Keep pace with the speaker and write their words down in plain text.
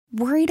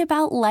Worried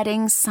about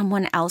letting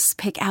someone else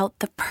pick out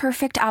the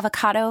perfect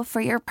avocado for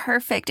your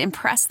perfect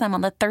impress them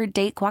on the third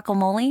date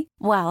guacamole?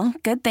 Well,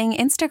 good thing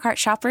Instacart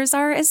shoppers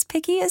are as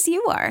picky as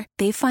you are.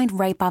 They find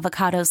ripe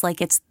avocados like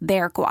it's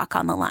their guac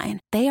on the line.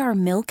 They are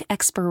milk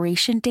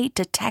expiration date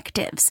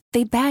detectives.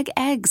 They bag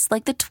eggs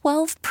like the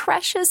 12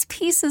 precious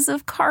pieces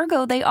of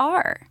cargo they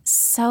are.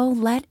 So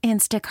let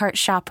Instacart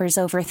shoppers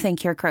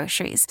overthink your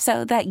groceries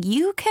so that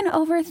you can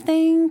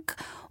overthink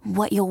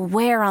what you'll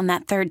wear on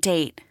that third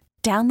date.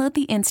 Download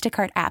the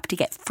Instacart app to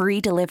get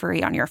free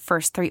delivery on your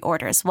first 3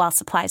 orders while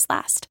supplies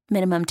last.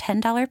 Minimum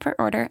 $10 per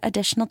order.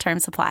 Additional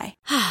terms apply.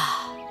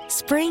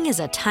 Spring is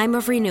a time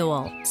of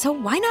renewal, so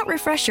why not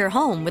refresh your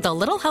home with a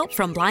little help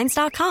from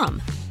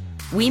Blinds.com?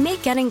 We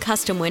make getting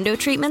custom window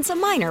treatments a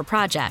minor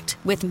project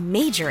with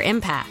major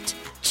impact.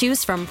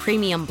 Choose from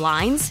premium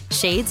blinds,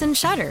 shades, and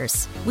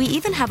shutters. We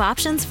even have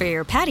options for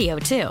your patio,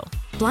 too.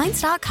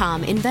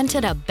 Blinds.com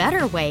invented a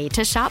better way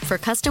to shop for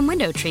custom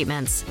window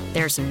treatments.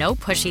 There's no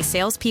pushy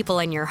salespeople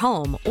in your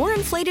home or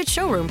inflated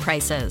showroom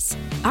prices.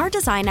 Our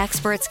design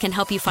experts can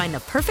help you find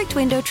the perfect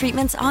window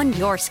treatments on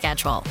your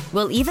schedule.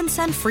 We'll even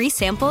send free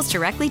samples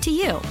directly to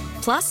you.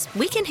 Plus,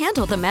 we can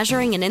handle the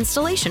measuring and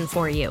installation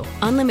for you.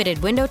 Unlimited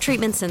window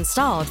treatments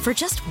installed for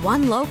just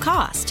one low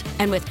cost.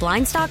 And with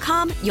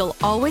Blinds.com, you'll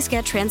always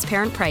get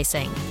transparent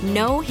pricing.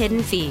 No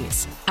hidden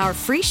fees. Our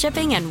free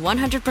shipping and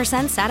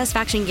 100%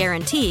 satisfaction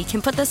guarantee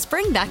can put the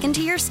spring back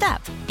into your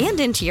step and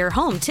into your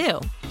home,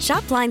 too.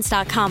 Shop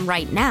Blinds.com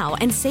right now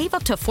and save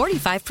up to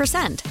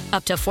 45%.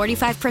 Up to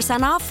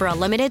 45% off for a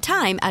limited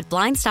time at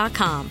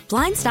Blinds.com.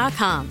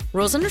 Blinds.com.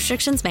 Rules and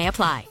restrictions may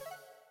apply.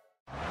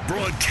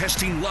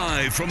 Broadcasting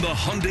live from the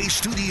Hyundai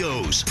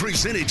Studios,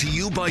 presented to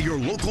you by your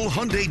local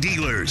Hyundai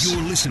dealers.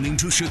 You're listening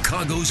to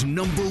Chicago's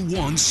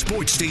 #1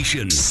 sports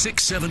station.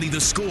 670 The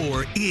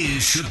Score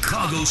is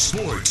Chicago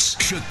Sports.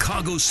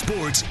 Chicago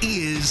Sports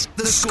is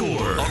The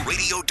Score. A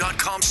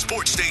radio.com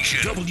sports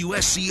station.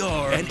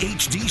 WSCR and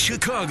HD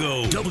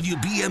Chicago.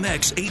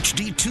 WBMX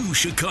HD2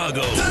 Chicago.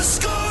 The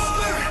Score!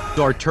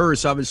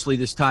 Arturas, obviously,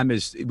 this time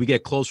as we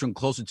get closer and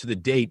closer to the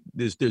date,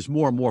 there's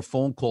more and more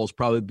phone calls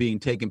probably being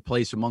taken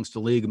place amongst the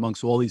league,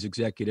 amongst all these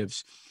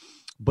executives.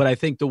 But I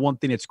think the one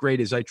thing that's great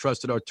is I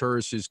trust that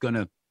Arturas is going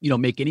to,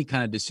 make any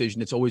kind of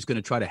decision. It's always going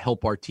to try to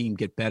help our team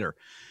get better.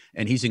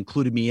 And he's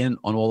included me in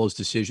on all those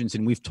decisions.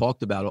 And we've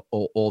talked about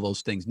all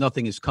those things.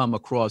 Nothing has come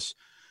across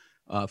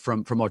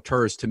from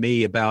Arturas to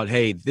me about,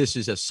 hey, this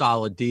is a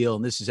solid deal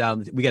and this is out.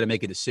 We got to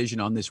make a decision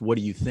on this. What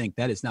do you think?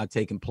 That has not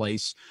taken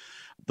place.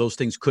 Those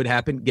things could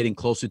happen getting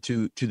closer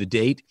to the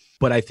date.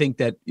 But I think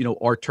that,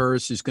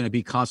 Arturas is going to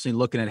be constantly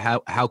looking at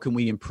how can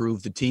we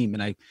improve the team.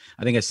 And I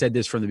think I said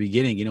this from the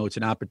beginning, it's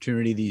an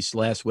opportunity these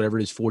last, whatever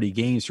it is, 40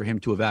 games for him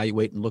to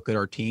evaluate and look at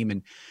our team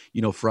and,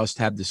 for us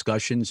to have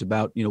discussions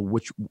about,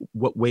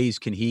 what ways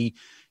can he,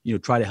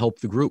 try to help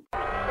the group.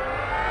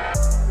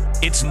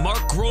 It's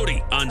Mark Grote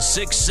on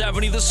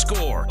 670 The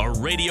Score, a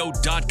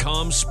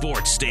radio.com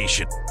sports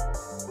station.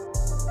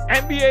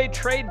 NBA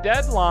trade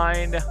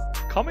deadline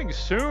coming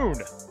soon,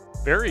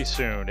 very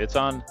soon. It's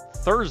on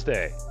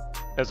Thursday,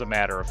 as a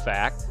matter of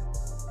fact.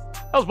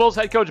 That was Bulls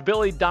head coach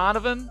Billy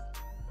Donovan,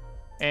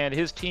 and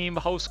his team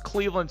hosts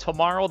Cleveland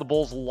tomorrow. The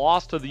Bulls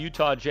lost to the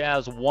Utah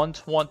Jazz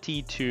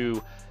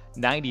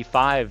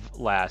 120-95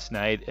 last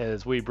night,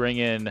 as we bring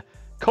in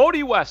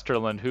Cody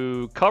Westerlund,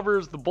 who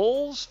covers the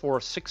Bulls for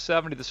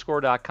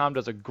 670thescore.com,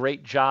 does a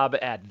great job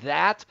at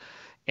that.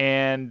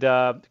 And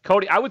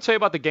Cody, I would say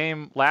about the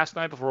game last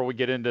night, before we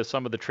get into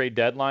some of the trade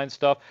deadline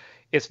stuff,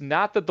 it's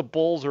not that the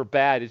Bulls are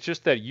bad. It's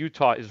just that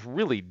Utah is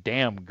really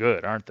damn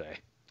good, aren't they?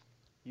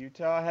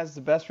 Utah has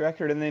the best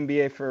record in the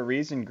NBA for a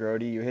reason,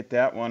 Grote. You hit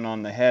that one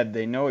on the head.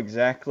 They know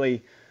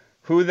exactly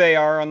who they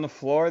are on the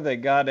floor. They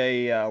got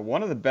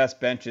one of the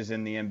best benches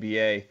in the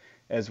NBA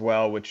as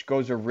well, which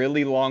goes a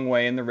really long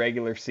way in the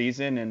regular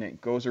season, and it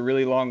goes a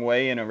really long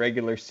way in a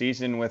regular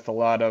season with a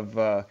lot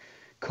of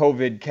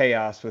COVID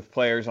chaos with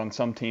players on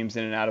some teams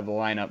in and out of the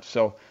lineup.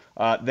 So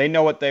they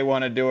know what they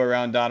want to do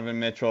around Donovan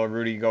Mitchell,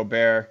 Rudy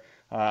Gobert.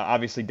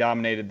 Obviously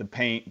dominated the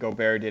paint.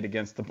 Gobert did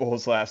against the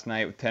Bulls last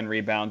night with 10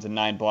 rebounds and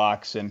 9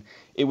 blocks. And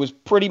it was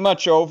pretty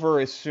much over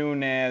as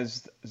soon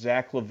as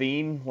Zach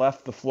LaVine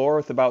left the floor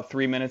with about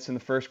 3 minutes in the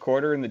first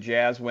quarter, and the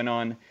Jazz went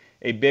on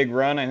a big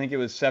run. I think it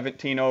was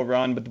 17-0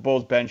 run, but the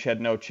Bulls bench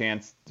had no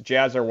chance. The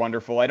Jazz are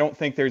wonderful. I don't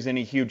think there's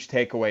any huge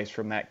takeaways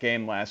from that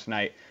game last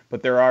night,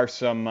 but there are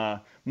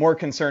some more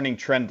concerning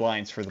trend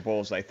lines for the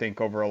Bulls, I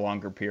think, over a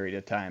longer period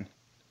of time.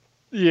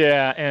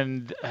 Yeah,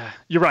 and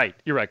you're right,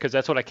 because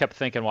that's what I kept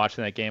thinking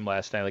watching that game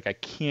last night. Like, I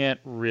can't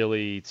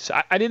really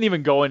 – I didn't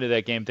even go into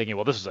that game thinking,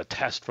 well, this is a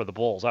test for the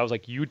Bulls. I was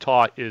like,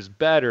 Utah is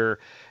better,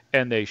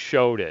 and they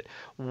showed it.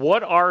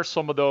 What are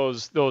some of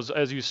those,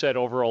 as you said,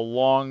 over a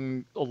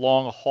long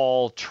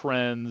haul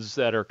trends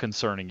that are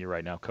concerning you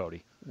right now,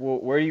 Cody? Well,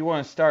 where do you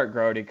want to start,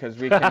 Grote? Because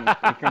we can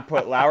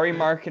put Lauri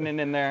Markkanen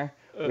in there.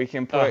 We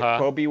can put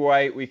Kobe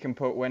White. We can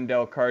put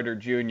Wendell Carter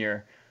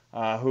Jr.,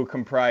 who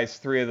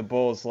comprised 3 of the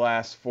Bulls'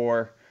 last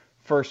 4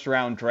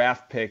 first-round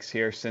draft picks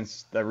here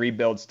since the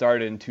rebuild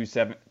started in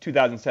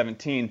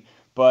 2017.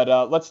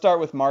 But let's start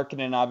with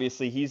Markkanen.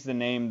 Obviously, he's the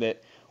name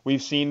that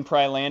we've seen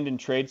probably land in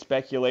trade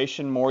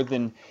speculation more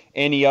than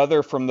any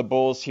other from the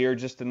Bulls here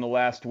just in the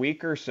last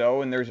week or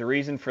so, and there's a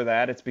reason for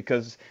that. It's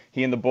because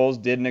he and the Bulls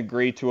didn't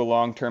agree to a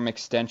long-term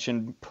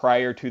extension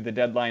prior to the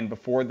deadline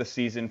before the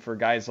season for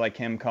guys like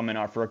him coming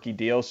off rookie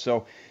deals.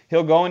 So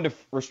he'll go into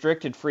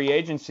restricted free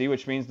agency,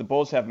 which means the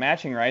Bulls have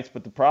matching rights,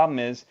 but the problem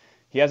is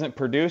he hasn't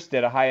produced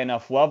at a high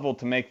enough level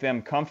to make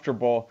them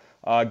comfortable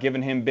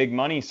giving him big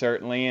money,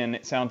 certainly, and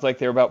it sounds like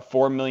they're about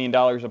 $4 million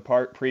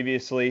apart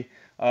previously,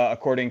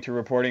 according to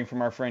reporting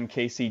from our friend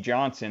Casey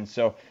Johnson.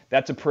 So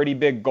that's a pretty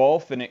big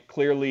gulf, and it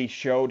clearly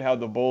showed how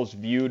the Bulls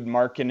viewed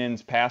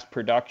Markkanen's past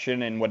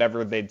production and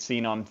whatever they'd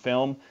seen on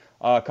film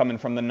coming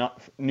from the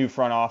new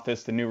front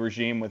office, the new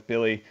regime with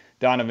Billy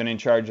Donovan in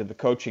charge of the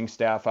coaching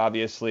staff,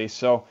 obviously.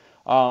 So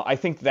I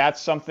think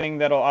that's something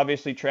that'll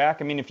obviously track.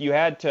 I mean, if you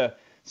had to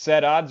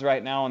set odds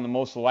right now on the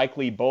most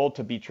likely Bull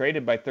to be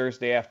traded by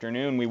Thursday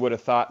afternoon, we would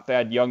have thought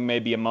Thad Young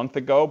maybe a month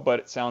ago, but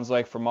it sounds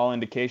like from all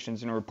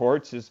indications and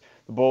reports is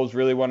the Bulls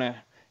really want to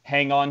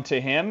hang on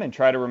to him and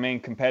try to remain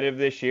competitive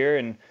this year,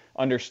 and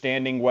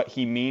understanding what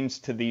he means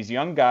to these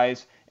young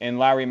guys. And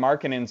Lauri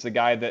Markkanen's the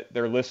guy that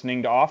they're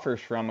listening to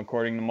offers from,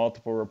 according to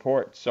multiple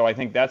reports. So I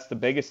think that's the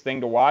biggest thing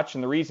to watch.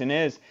 And the reason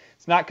is,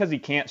 it's not because he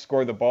can't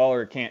score the ball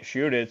or can't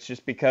shoot it. It's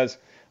just because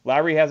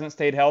Lauri hasn't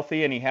stayed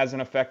healthy and he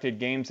hasn't affected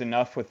games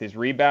enough with his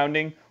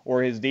rebounding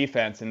or his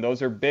defense. And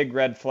those are big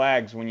red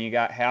flags when you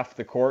got half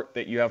the court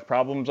that you have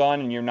problems on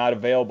and you're not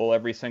available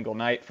every single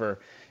night for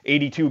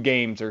 82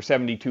 games or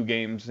 72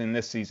 games in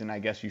this season, I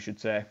guess you should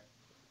say.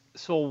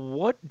 So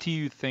what do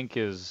you think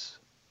is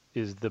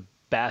the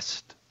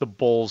best the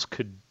Bulls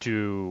could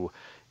do?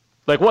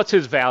 Like, what's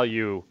his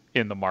value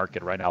in the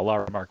market right now,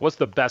 Lauri Markkanen? What's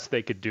the best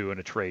they could do in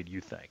a trade, you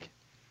think?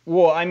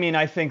 Well, I mean,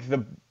 I think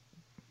the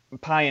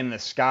pie in the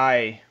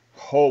sky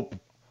hope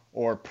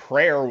or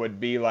prayer would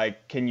be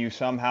like, can you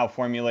somehow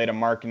formulate a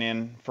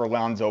Markkanen for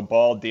Lonzo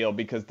Ball deal,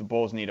 because the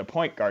Bulls need a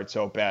point guard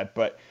so bad.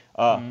 But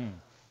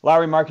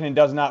Lauri Markkanen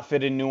does not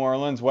fit in New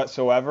Orleans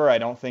whatsoever. I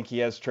don't think he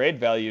has trade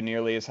value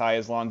nearly as high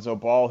as Lonzo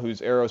Ball,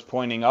 whose arrow's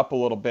pointing up a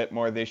little bit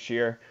more this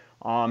year.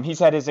 He's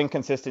had his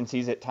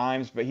inconsistencies at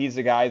times, but he's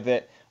a guy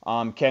that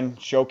can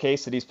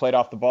showcase that he's played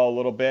off the ball a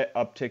little bit,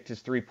 upticked his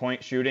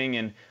three-point shooting,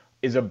 and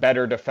is a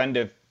better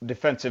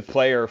defensive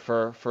player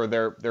for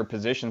their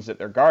positions that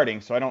they're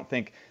guarding. So I don't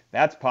think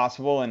that's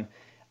possible. And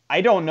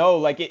I don't know,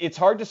 like it's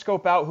hard to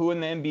scope out who in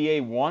the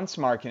NBA wants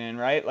Markkanen,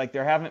 right? Like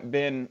there haven't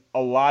been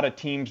a lot of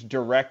teams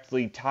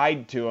directly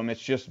tied to him.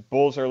 It's just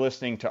Bulls are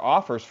listening to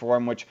offers for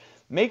him, which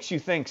makes you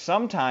think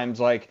sometimes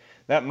like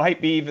that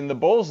might be even the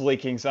Bulls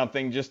leaking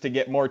something just to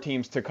get more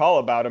teams to call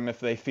about him if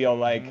they feel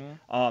like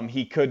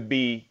he could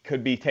be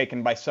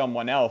taken by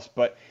someone else.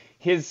 But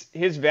his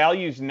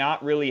value's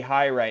not really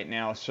high right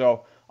now,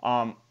 so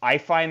I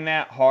find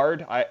that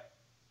hard.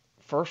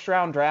 First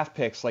round draft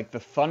picks, like the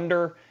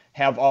Thunder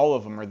have all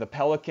of them, or the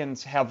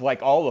Pelicans have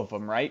like all of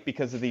them, right?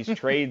 Because of these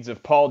trades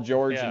of Paul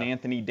George and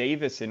Anthony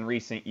Davis in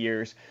recent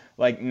years.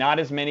 Like not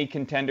as many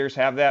contenders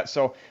have that.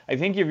 So I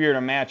think if you're to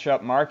match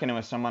up Markkanen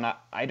with someone,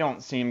 I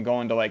don't see him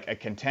going to like a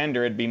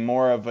contender. It'd be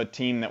more of a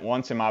team that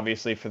wants him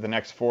obviously for the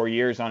next 4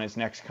 years on his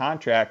next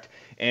contract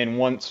and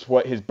wants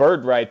what his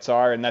bird rights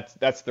are, and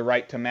that's the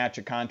right to match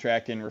a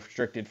contract in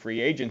restricted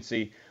free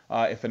agency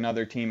if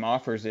another team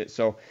offers it.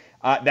 So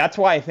that's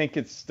why I think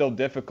it's still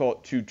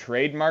difficult to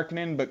trade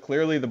Markkanen, but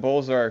clearly the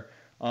Bulls are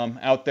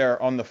out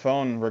there on the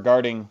phone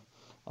regarding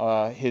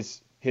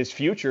his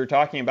future,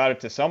 talking about it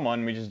to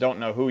someone. We just don't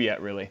know who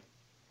yet, really.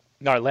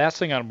 All right, last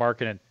thing on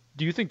Markkanen.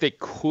 Do you think they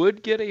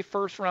could get a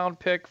first-round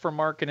pick for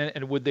Markkanen,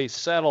 and would they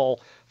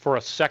settle for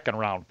a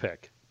second-round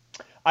pick?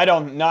 I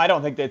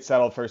don't think they'd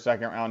settle for a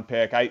second-round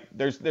pick.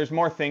 There's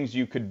more things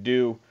you could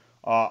do,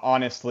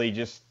 honestly,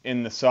 just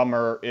in the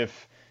summer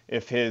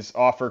if his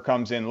offer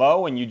comes in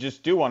low and you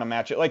just do want to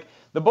match it. Like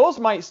the Bulls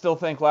might still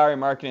think Lauri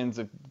Markkanen's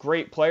a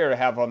great player to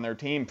have on their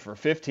team for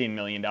 $15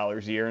 million a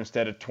year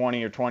instead of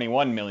 $20 or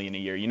 $21 million a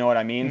year. You know what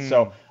I mean?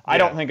 So I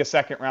don't think a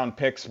second round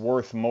pick's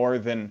worth more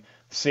than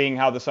seeing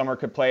how the summer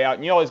could play out.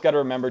 And you always got to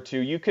remember too,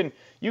 you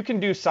can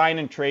do sign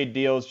and trade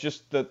deals.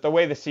 Just the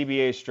way the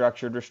CBA is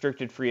structured,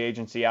 restricted free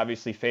agency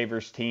obviously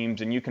favors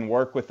teams, and you can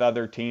work with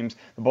other teams.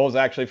 The Bulls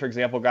actually, for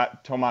example,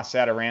 got Tomas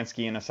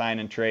Satoransky in a sign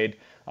and trade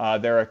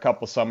there a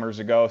couple summers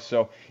ago.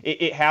 So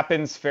it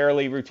happens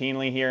fairly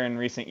routinely here in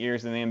recent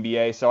years in the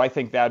NBA. So I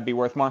think that would be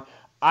worth more.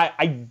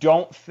 I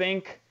don't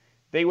think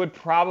they would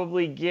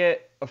probably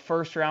get a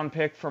first round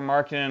pick for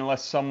Markkanen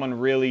unless someone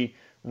really,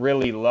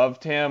 really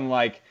loved him.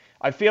 Like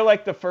I feel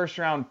like the first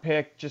round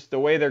pick, just the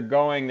way they're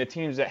going, the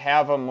teams that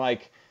have them,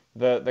 like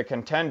the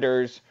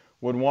contenders,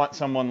 would want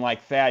someone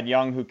like Thad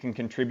Young who can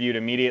contribute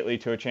immediately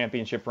to a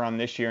championship run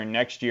this year and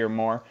next year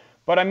more.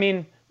 But I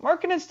mean,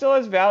 Markkanen still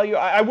has value.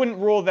 I wouldn't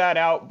rule that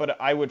out, but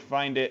I would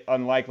find it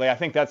unlikely. I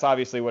think that's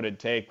obviously what it'd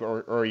take,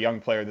 or a young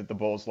player that the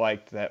Bulls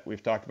liked that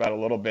we've talked about a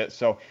little bit.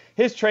 So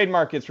his trade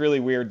market's really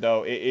weird,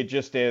 though. It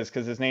just is,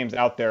 because his name's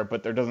out there,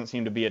 but there doesn't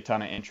seem to be a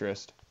ton of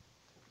interest.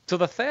 So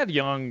the Thad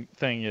Young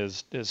thing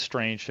is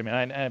strange to me.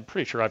 I'm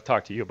pretty sure I've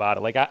talked to you about it.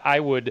 Like I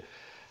would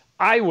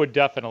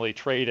definitely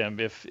trade him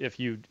if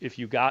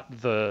you got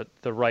the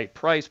right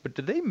price. But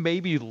do they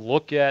maybe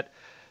look at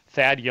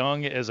Thad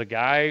Young as a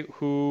guy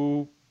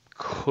who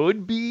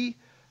could be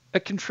a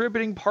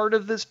contributing part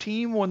of this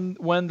team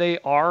when they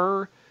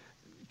are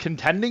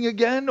contending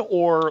again?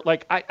 Or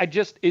like I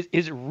just is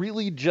it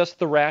really just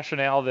the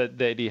rationale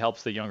that he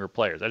helps the younger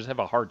players? I just have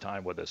a hard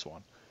time with this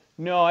one.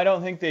 No, I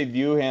don't think they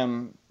view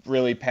him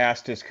really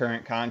past his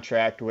current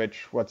contract,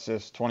 which, what's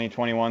this,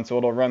 2021, so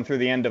it'll run through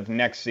the end of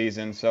next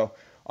season. So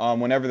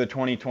whenever the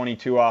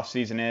 2022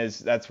 offseason is,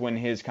 that's when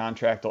his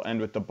contract will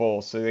end with the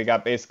Bulls. So they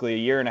got basically a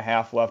year and a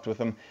half left with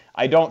him.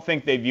 I don't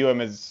think they view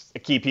him as a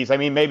key piece. I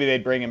mean, maybe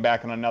they'd bring him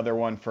back on another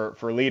one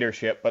for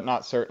leadership, but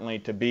not certainly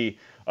to be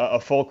a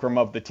fulcrum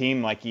of the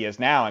team like he is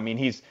now. I mean,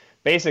 he's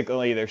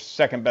basically their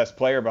second best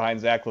player behind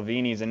Zach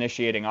LaVine. He's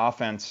initiating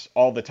offense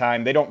all the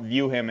time. They don't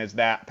view him as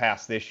that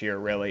past this year,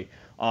 really,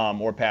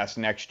 or past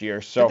next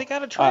year. So they got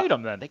to trade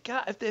him then. They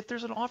got if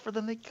there's an offer,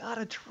 then they got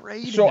to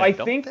trade him. So I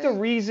think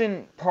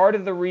part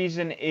of the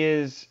reason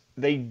is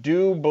they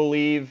do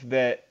believe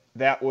that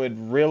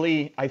would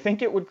really, I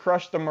think it would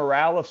crush the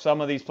morale of some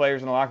of these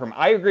players in the locker room.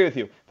 I agree with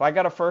you. If I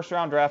got a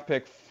first-round draft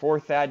pick for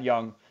Thad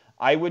Young,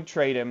 I would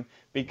trade him,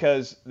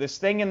 because this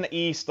thing in the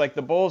East, like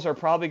the Bulls are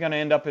probably going to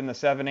end up in the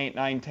 7, 8,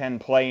 9, 10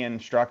 play-in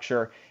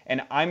structure,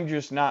 and I'm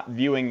just not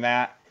viewing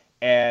that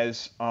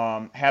as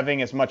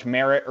having as much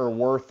merit or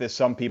worth as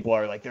some people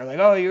are. Like, they're like,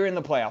 oh, you're in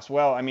the playoffs.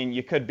 Well, I mean,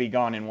 you could be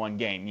gone in one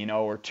game,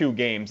 or 2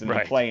 games in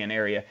the play-in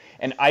area,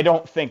 and I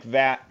don't think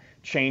that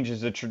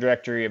changes the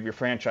trajectory of your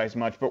franchise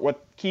much. But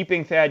what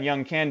keeping Thad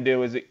Young can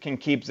do is it can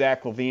keep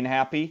Zach LaVine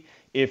happy,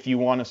 if you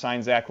want to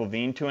sign Zach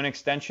LaVine to an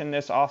extension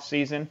this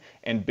offseason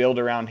and build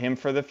around him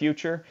for the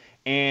future.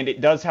 And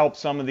it does help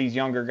some of these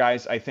younger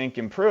guys, I think,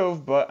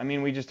 improve. But, I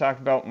mean, we just talked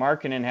about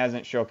Markkanen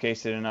hasn't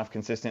showcased it enough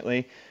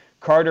consistently.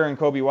 Carter and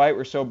Coby White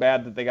were so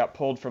bad that they got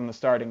pulled from the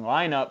starting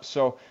lineup.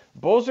 So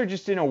Bulls are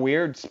just in a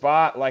weird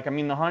spot. Like, I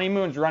mean, the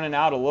honeymoon's running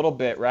out a little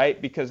bit,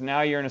 right? Because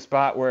now you're in a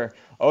spot where,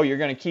 you're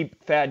going to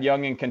keep Thad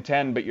Young and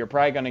contend, but you're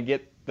probably going to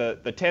get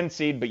the 10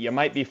 seed, but you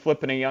might be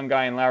flipping a young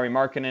guy in Lauri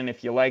Markkanen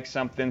if you like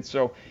something.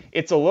 So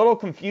it's a little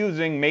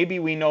confusing. Maybe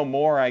we know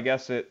more, I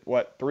guess, at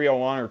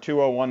 3:01 or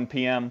 2:01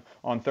 p.m.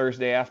 on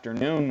Thursday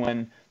afternoon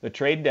when the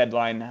trade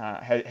deadline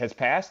has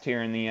passed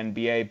here in the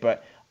NBA.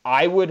 But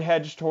I would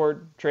hedge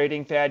toward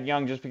trading Thad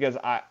Young just because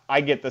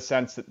I get the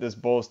sense that this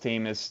Bulls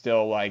team is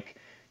still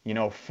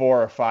 4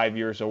 or 5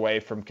 years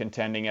away from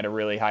contending at a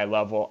really high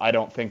level. I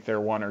don't think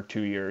they're 1 or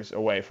 2 years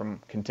away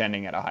from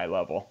contending at a high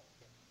level.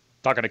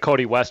 Talking to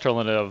Cody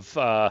Westerlund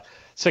of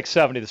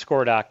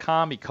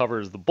 670thescore.com. He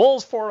covers the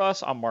Bulls for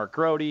us. I'm Mark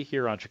Grody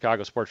here on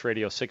Chicago Sports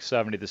Radio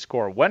 670 The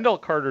Score. Wendell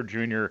Carter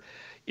Jr.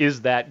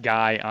 is that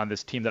guy on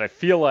this team that I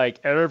feel like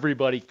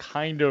everybody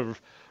kind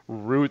of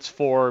roots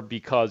for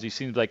because he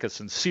seems like a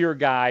sincere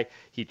guy.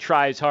 He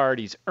tries hard.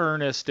 He's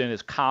earnest in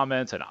his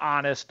comments and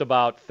honest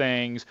about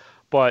things.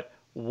 But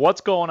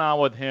what's going on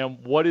with him?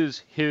 What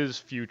is his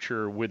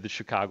future with the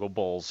Chicago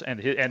Bulls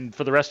and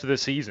for the rest of the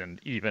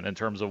season, even in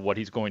terms of what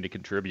he's going to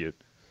contribute?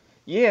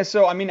 Yeah,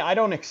 so, I mean, I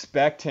don't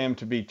expect him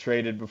to be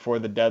traded before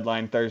the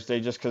deadline Thursday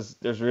just because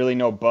there's really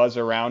no buzz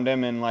around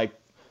him. And,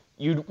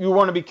 you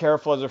want to be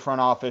careful as a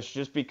front office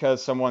just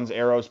because someone's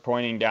arrow's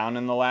pointing down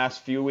in the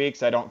last few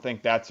weeks. I don't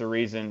think that's a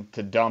reason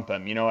to dump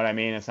him. You know what I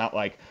mean? It's not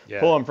like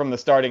pull him from the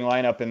starting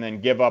lineup and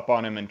then give up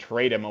on him and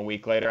trade him a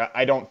week later.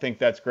 I don't think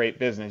that's great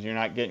business. You're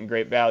not getting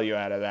great value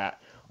out of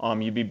that.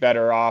 You'd be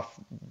better off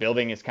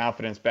building his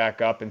confidence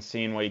back up and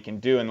seeing what he can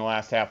do in the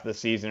last half of the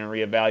season and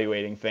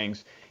reevaluating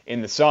things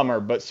in the summer.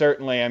 But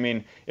certainly, I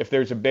mean, if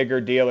there's a bigger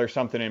deal or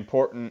something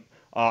important,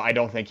 I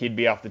don't think he'd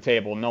be off the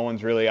table. No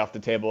one's really off the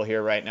table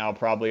here right now,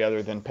 probably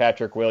other than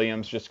Patrick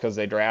Williams, just because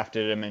they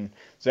drafted him, and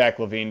Zach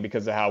LaVine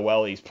because of how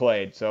well he's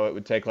played. So it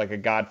would take like a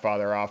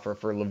Godfather offer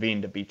for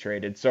LaVine to be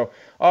traded. So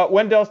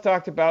Wendell's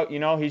talked about,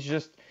 he's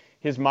just,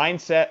 his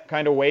mindset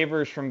kind of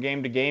wavers from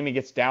game to game. He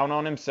gets down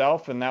on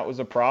himself, and that was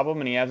a problem,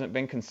 and he hasn't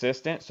been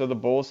consistent. So the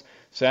Bulls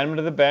sent him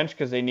to the bench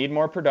because they need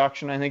more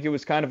production. I think it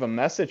was kind of a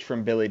message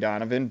from Billy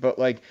Donovan, but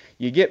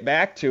you get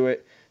back to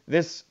it.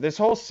 This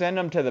whole send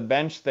them to the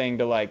bench thing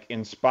to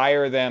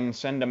inspire them,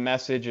 send a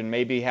message, and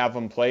maybe have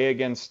them play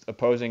against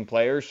opposing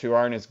players who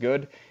aren't as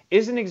good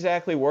isn't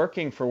exactly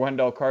working for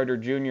Wendell Carter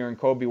Jr. and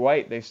Coby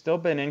White. They've still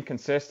been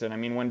inconsistent. I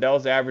mean,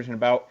 Wendell's averaging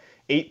about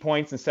 8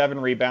 points and 7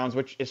 rebounds,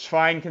 which is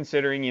fine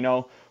considering,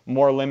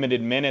 more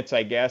limited minutes,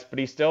 I guess, but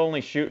he's still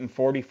only shooting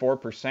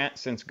 44%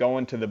 since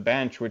going to the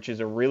bench, which is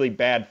a really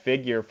bad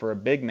figure for a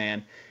big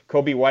man.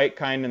 Coby White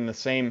kind of in the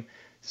same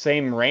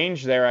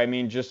range there. I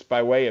mean, just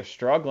by way of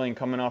struggling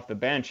coming off the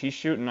bench, he's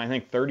shooting, I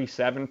think,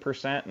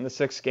 37% in the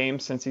 6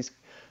 games since he's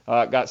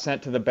got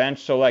sent to the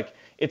bench. So,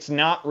 it's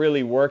not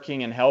really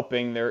working and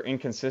helping. Their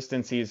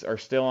inconsistencies are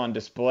still on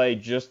display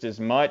just as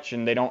much,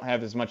 and they don't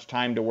have as much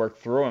time to work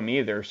through them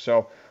either.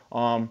 So,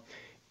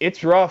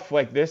 it's rough.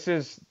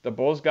 The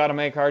Bulls got to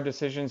make hard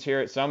decisions here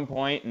at some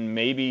point, and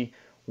maybe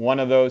one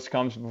of those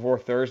comes before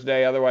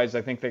Thursday. Otherwise,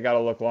 I think they got to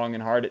look long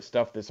and hard at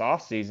stuff this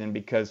offseason,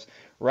 because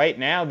right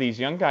now these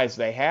young guys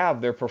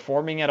they're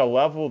performing at a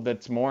level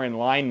that's more in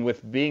line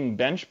with being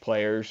bench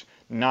players,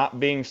 not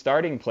being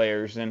starting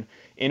players. And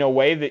in a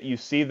way that you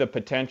see the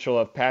potential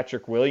of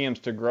Patrick Williams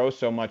to grow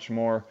so much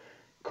more,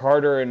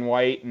 Carter and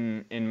White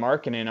and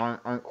Markkanen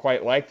aren't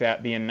quite like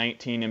that, being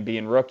 19 and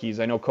being rookies.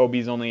 I know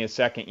Kobe's only his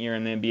second year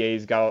in the NBA.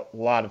 He's got a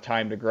lot of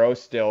time to grow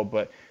still,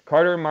 but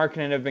Carter and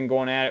Markkanen have been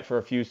going at it for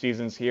a few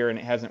seasons here, and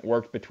it hasn't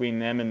worked between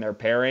them and their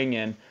pairing,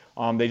 and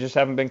they just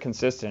haven't been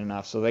consistent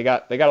enough. So they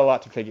got a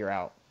lot to figure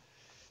out.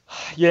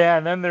 Yeah,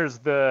 and then there's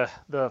the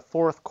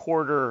fourth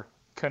quarter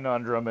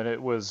conundrum, and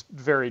it was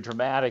very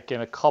dramatic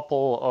in a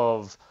couple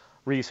of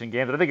recent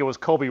games. I think it was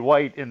Kobe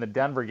White in the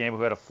Denver game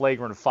who had a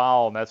flagrant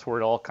foul, and that's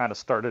where it all kind of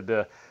started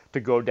to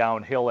go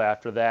downhill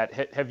after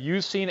that. Have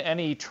you seen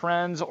any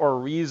trends or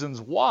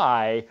reasons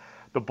why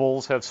the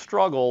Bulls have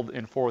struggled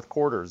in fourth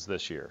quarters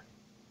this year?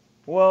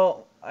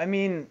 Well, I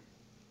mean,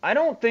 I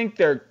don't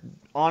think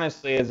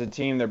honestly, as a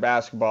team, their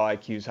basketball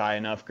IQ is high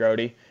enough,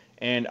 Grody.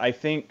 And I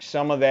think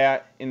some of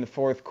that in the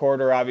fourth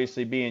quarter,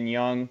 obviously being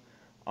young,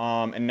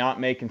 and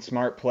not making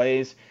smart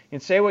plays. You can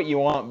say what you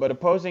want, but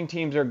opposing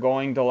teams are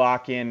going to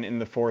lock in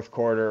the fourth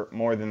quarter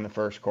more than the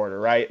first quarter,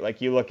 right? Like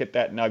you look at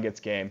that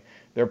Nuggets game.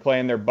 They're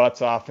playing their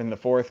butts off in the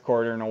fourth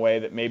quarter in a way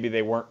that maybe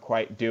they weren't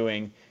quite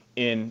doing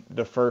in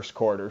the first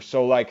quarter.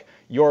 So like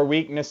your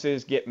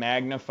weaknesses get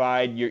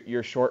magnified,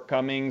 your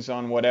shortcomings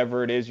on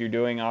whatever it is you're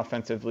doing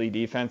offensively,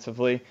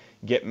 defensively,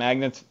 get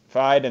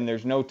magnified, and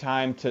there's no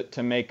time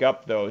to make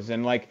up those.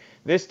 And like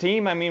this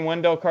team, I mean,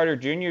 Wendell Carter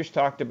Jr.'s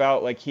talked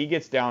about, like, he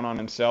gets down on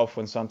himself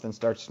when something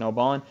starts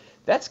snowballing.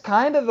 That's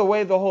kind of the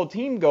way the whole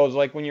team goes.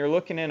 Like when you're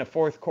looking in a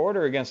fourth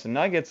quarter against the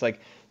Nuggets, like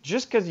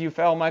just because you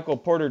foul Michael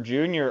Porter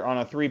Jr. on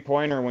a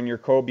three-pointer when you're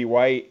Kobe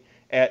White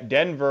at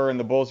Denver and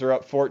the Bulls are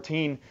up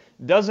 14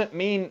 doesn't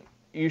mean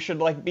you should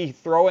like be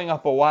throwing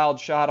up a wild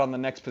shot on the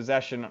next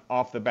possession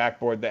off the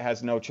backboard that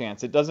has no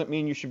chance. It doesn't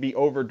mean you should be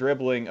over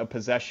dribbling a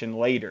possession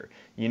later.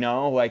 You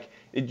know, like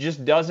it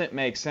just doesn't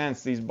make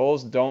sense. These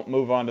Bulls don't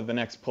move on to the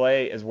next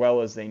play as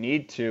well as they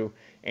need to.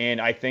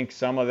 And I think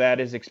some of that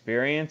is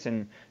experience,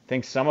 and I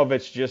think some of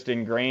it's just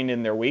ingrained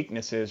in their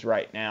weaknesses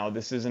right now.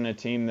 This isn't a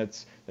team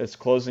that's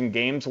closing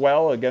games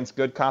well against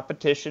good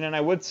competition. And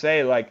I would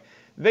say, like,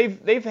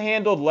 they've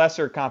handled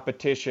lesser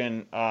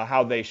competition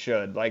how they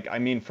should. Like, I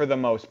mean, for the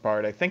most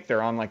part, I think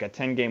they're on like a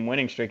 10-game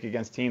winning streak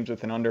against teams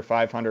with an under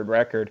 500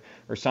 record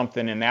or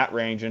something in that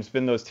range, and it's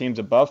been those teams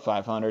above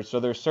 500. So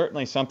there's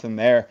certainly something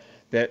there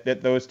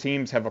that those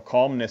teams have a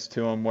calmness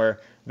to them where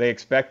they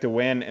expect to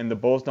win, and the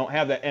Bulls don't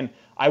have that. And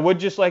I would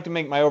just like to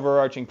make my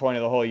overarching point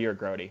of the whole year,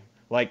 Grody.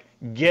 Like,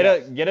 get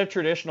a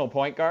traditional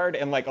point guard,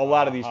 and like a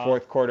lot of these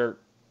fourth quarter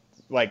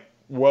like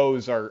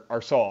woes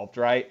are solved,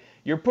 right?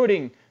 You're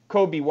putting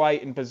Kobe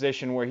White in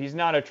position where he's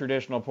not a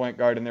traditional point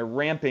guard, and they're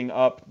ramping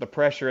up the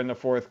pressure in the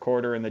fourth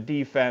quarter and the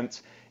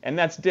defense, and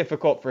that's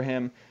difficult for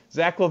him.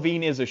 Zach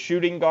LaVine is a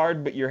shooting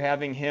guard, but you're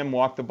having him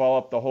walk the ball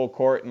up the whole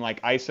court and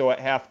like ISO at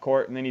half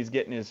court, and then he's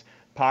getting his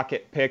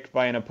pocket picked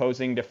by an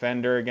opposing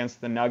defender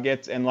against the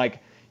Nuggets. And like,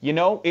 you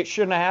know, it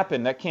shouldn't have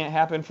happened. That can't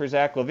happen for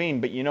Zach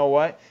LaVine. But you know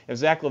what? If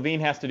Zach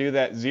LaVine has to do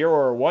that 0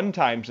 or 1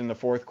 times in the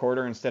fourth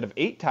quarter instead of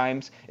 8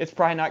 times, it's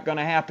probably not going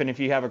to happen if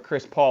you have a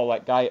Chris Paul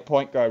like guy at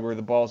point guard where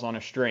the ball's on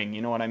a string.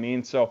 You know what I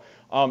mean? So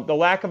the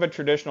lack of a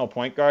traditional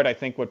point guard, I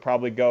think, would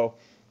probably go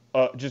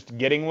just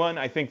getting one.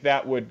 I think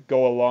that would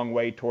go a long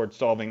way towards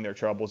solving their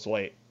troubles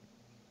late.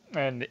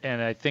 And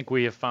I think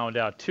we have found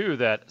out, too,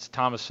 that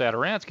Thomas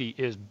Satoransky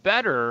is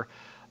better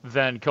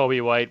than Kobe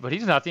White, but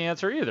he's not the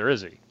answer either,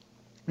 is he?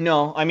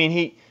 No, I mean,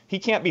 he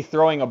can't be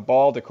throwing a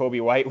ball to Kobe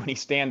White when he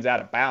stands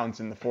out of bounds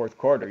in the fourth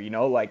quarter, you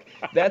know? Like,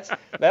 that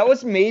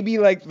was maybe,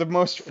 like, the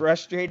most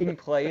frustrating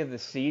play of the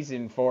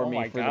season for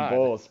me for the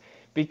Bulls,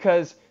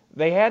 because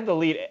they had the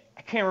lead.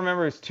 I can't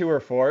remember if it was 2 or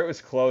 4. It was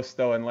close,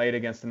 though, and late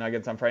against the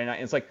Nuggets on Friday night.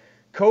 And it's like,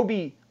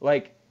 Kobe,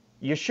 like,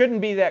 you shouldn't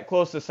be that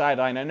close to the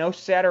sideline. I know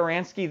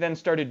Satoransky then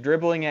started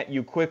dribbling at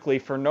you quickly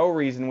for no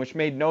reason, which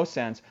made no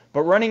sense.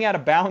 But running out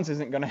of bounds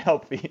isn't going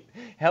to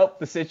help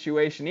the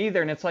situation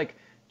either. And it's like,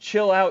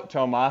 chill out,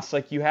 Tomas.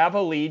 Like, you have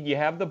a lead, you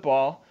have the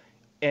ball,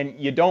 and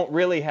you don't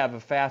really have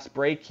a fast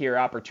break here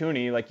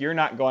opportunity. Like, you're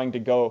not going to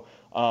go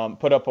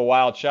put up a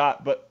wild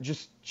shot, but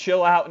just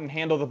chill out and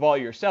handle the ball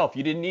yourself.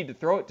 You didn't need to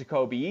throw it to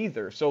Kobe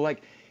either. So,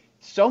 like,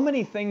 so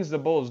many things the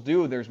Bulls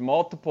do, there's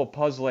multiple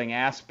puzzling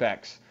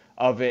aspects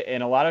of it,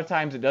 and a lot of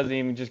times it doesn't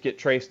even just get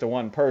traced to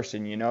one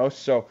person, you know?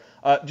 So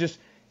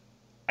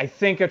I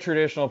think a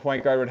traditional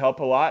point guard would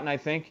help a lot, and I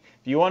think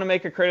if you want to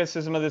make a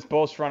criticism of this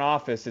Bulls front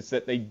office, it's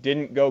that they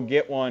didn't go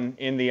get one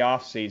in the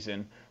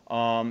offseason.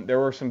 There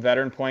were some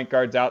veteran point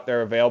guards out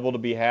there available to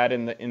be had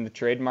in the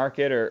trade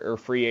market or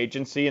free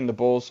agency, and the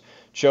Bulls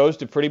chose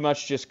to pretty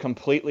much just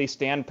completely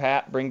stand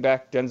pat, bring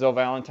back Denzel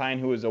Valentine,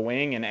 who is a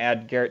wing, and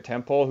add Garrett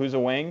Temple, who's a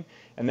wing,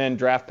 and then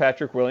draft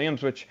Patrick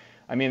Williams, which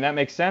I mean, that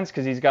makes sense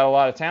because he's got a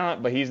lot of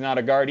talent, but he's not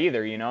a guard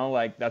either, you know?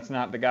 Like, that's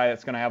not the guy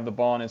that's going to have the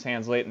ball in his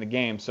hands late in the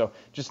game. So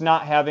just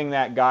not having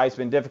that guy's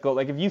been difficult.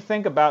 Like, if you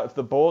think about if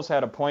the Bulls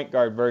had a point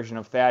guard version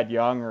of Thad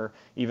Young or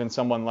even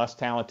someone less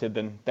talented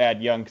than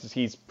Thad Young, because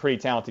he's a pretty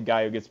talented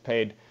guy who gets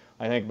paid,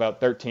 I think, about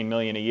 $13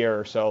 million a year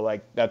or so.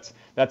 Like, that's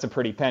a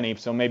pretty penny,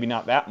 so maybe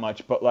not that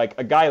much. But, like,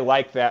 a guy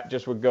like that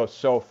just would go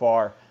so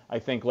far, I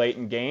think, late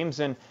in games.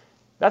 And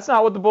that's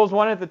not what the Bulls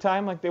wanted at the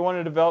time. Like, they wanted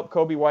to develop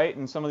Kobe White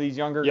and some of these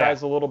younger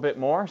guys a little bit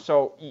more.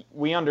 So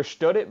we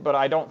understood it, but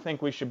I don't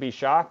think we should be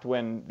shocked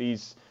when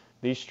these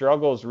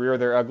struggles rear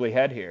their ugly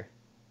head here.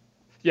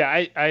 Yeah,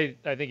 I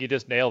think you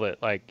just nailed it,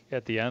 like,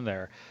 at the end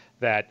there,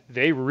 that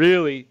they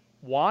really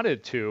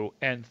wanted to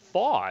and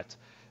thought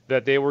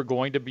that they were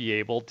going to be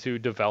able to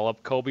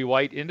develop Kobe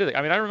White into the.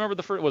 I mean, I remember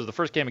the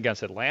first game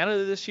against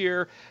Atlanta this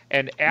year,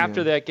 and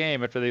after that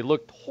game, after they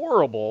looked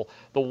horrible,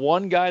 the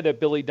one guy that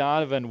Billy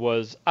Donovan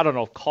was, I don't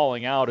know if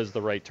calling out is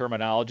the right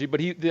terminology,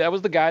 but that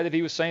was the guy that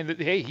he was saying that,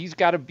 hey, he's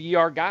got to be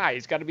our guy.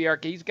 He's got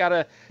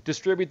to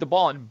distribute the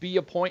ball and be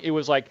a point. It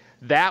was like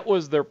that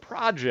was their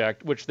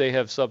project, which they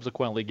have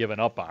subsequently given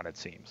up on, it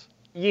seems.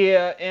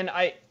 Yeah, and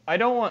I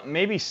don't want,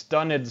 maybe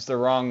stunned's the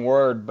wrong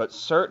word, but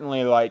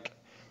certainly, like,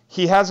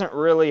 he hasn't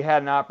really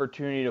had an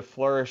opportunity to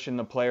flourish in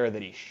the player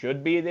that he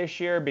should be this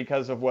year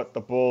because of what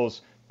the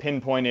Bulls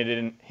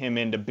pinpointed him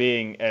into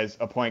being as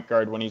a point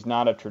guard when he's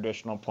not a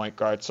traditional point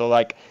guard. So,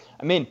 like,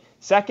 I mean,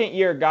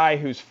 second-year guy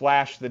who's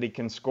flashed that he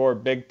can score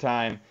big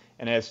time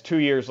and has 2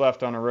 years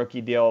left on a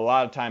rookie deal, a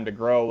lot of time to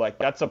grow. Like,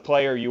 that's a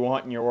player you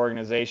want in your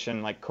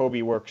organization. Like,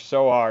 Kobe works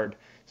so hard,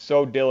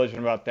 so diligent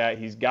about that.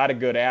 He's got a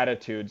good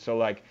attitude. So,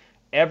 like,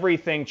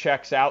 everything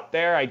checks out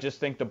there. I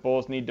just think the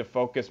Bulls need to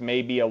focus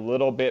maybe a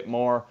little bit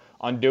more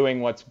on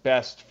doing what's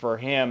best for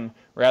him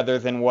rather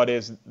than what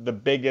is the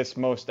biggest,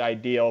 most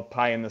ideal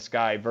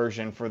pie-in-the-sky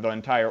version for the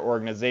entire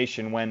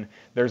organization when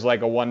there's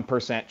like a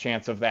 1%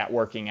 chance of that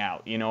working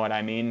out. You know what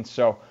I mean?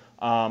 So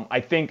I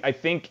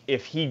think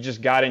if he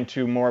just got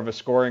into more of a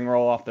scoring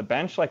role off the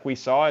bench like we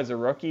saw as a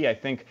rookie, I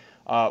think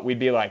we'd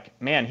be like,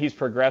 man, he's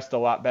progressed a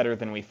lot better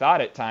than we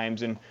thought at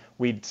times, and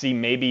we'd see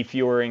maybe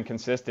fewer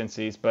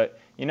inconsistencies. But,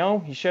 you know,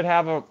 he should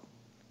have a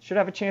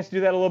chance to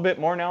do that a little bit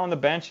more now on the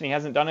bench, and he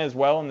hasn't done it as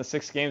well in the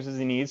 6 games as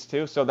he needs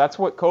to. So that's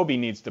what Kobe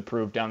needs to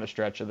prove down the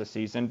stretch of the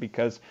season,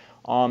 because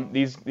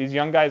these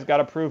young guys got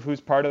to prove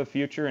who's part of the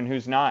future and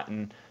who's not.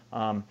 And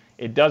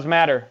it does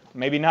matter.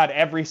 Maybe not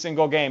every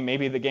single game.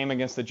 Maybe the game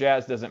against the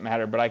Jazz doesn't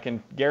matter, but I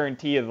can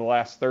guarantee you the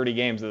last 30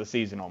 games of the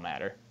season will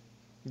matter.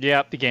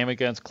 Yeah, the game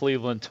against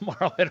Cleveland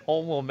tomorrow at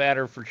home will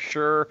matter for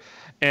sure.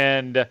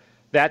 And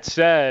that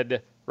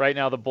said, right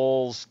now the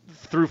Bulls,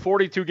 through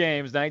 42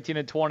 games,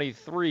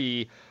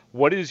 19-23,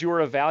 what is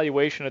your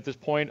evaluation at this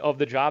point of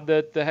the job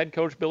that the head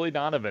coach Billy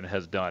Donovan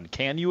has done?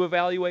 Can you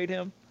evaluate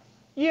him?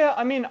 Yeah,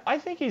 I mean, I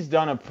think he's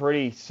done a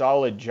pretty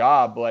solid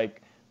job.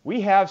 Like,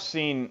 we have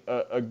seen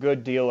a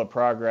good deal of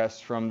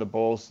progress from the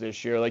Bulls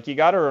this year. Like, you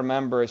got to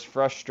remember, as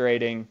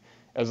frustrating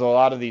as a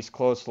lot of these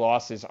close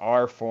losses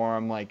are for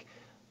him, like,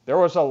 there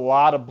was a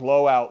lot of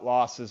blowout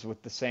losses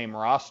with the same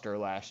roster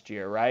last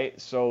year, right?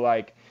 So,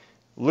 like,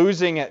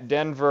 losing at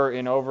Denver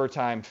in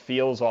overtime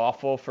feels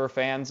awful for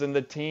fans and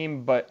the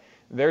team, but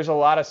there's a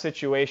lot of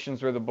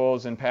situations where the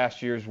Bulls in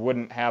past years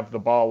wouldn't have the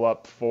ball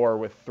up 4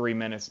 with 3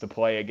 minutes to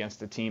play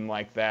against a team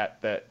like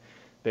that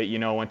you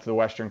know, went to the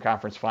Western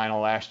Conference Final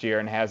last year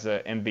and has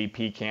an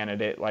MVP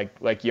candidate like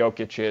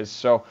Jokic is.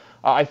 So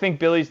I think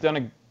Billy's done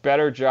a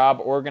better job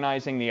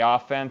organizing the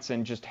offense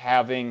and just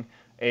having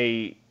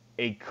a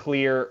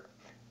clear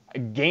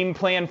game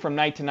plan from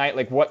night to night.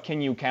 Like, what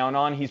can you count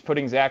on? He's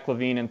putting Zach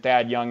LaVine and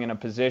Thad Young in a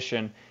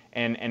position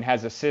and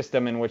has a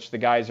system in which the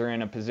guys are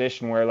in a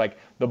position where, like,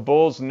 the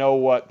Bulls know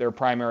what their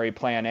primary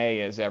plan A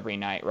is every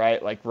night,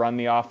 right? Like, run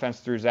the offense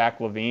through Zach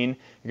LaVine.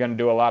 You're going to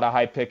do a lot of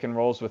high pick and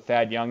rolls with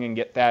Thad Young and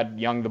get Thad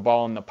Young the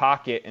ball in the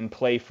pocket and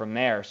play from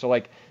there. So,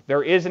 like,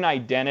 there is an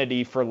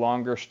identity for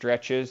longer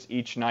stretches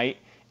each night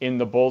in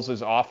the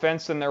Bulls'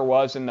 offense than there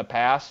was in the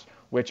past,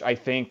 which I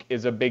think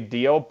is a big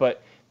deal,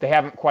 but they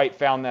haven't quite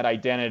found that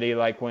identity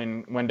like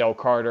when Wendell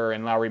Carter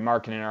and Lauri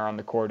Markkanen are on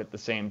the court at the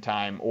same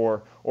time,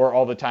 or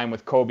all the time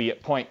with Kobe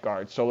at point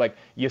guard. So, like,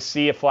 you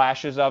see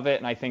flashes of it,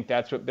 and I think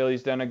that's what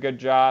Billy's done a good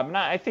job. And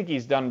I think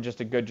he's done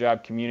just a good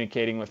job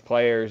communicating with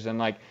players. And,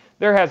 like,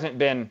 there hasn't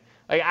been,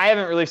 like, I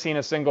haven't really seen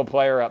a single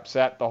player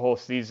upset the whole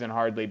season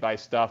hardly by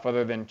stuff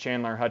other than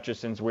Chandler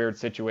Hutchison's weird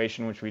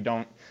situation, which we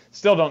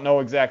still don't know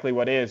exactly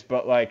what is,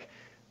 but, like,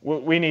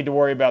 we need to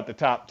worry about the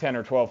top 10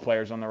 or 12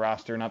 players on the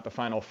roster, not the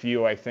final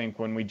few, I think,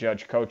 when we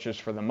judge coaches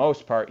for the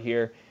most part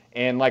here.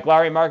 And like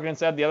Lauri Markkanen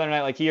said the other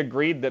night, like, he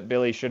agreed that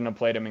Billy shouldn't have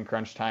played him in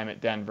crunch time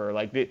at Denver.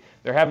 Like,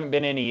 there haven't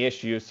been any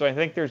issues. So I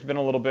think there's been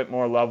a little bit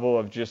more level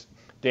of just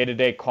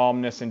day-to-day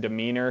calmness and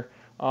demeanor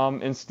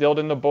instilled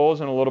in the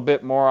Bulls, and a little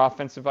bit more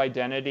offensive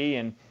identity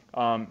and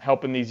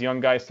helping these young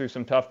guys through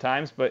some tough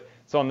times. But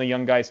it's on the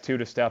young guys, too,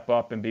 to step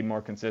up and be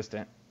more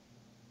consistent.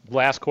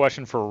 Last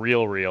question for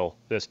real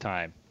this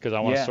time, because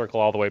I want to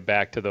circle all the way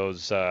back to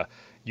those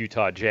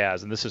Utah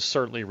Jazz. And this is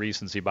certainly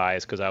recency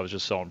bias because I was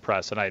just so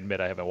impressed. And I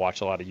admit I haven't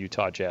watched a lot of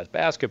Utah Jazz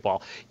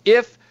basketball.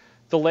 If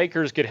the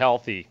Lakers get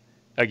healthy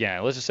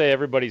again, let's just say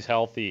everybody's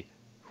healthy,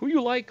 who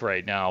you like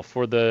right now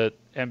for the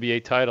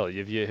NBA title?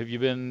 Have you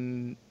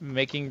been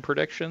making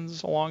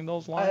predictions along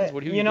those lines?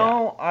 What do you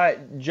got?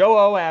 Joe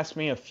O asked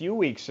me a few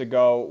weeks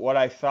ago what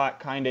I thought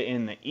kind of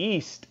in the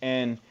East,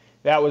 and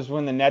that was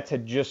when the Nets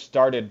had just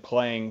started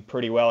playing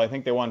pretty well. I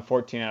think they won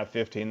 14 out of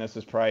 15. This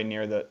is probably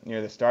near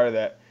the start of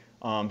that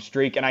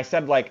streak. And I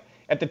said, like,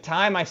 at the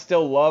time, I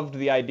still loved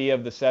the idea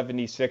of the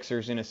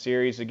 76ers in a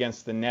series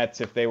against the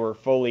Nets if they were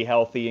fully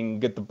healthy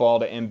and get the ball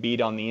to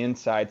Embiid on the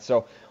inside.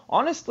 So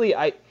honestly,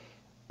 I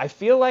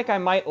feel like I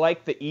might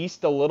like the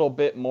East a little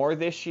bit more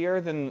this year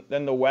than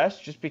the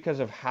West just because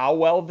of how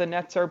well the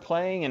Nets are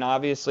playing. And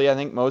obviously, I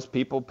think most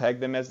people peg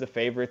them as the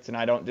favorites, and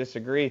I don't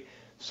disagree.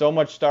 So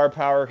much star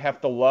power. Have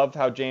to love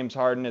how James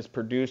Harden has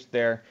produced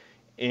there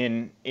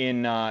in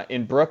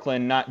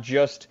Brooklyn, not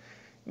just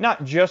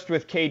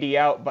with KD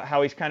out, but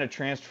how he's kind of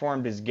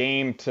transformed his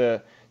game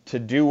to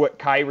do what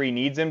Kyrie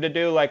needs him to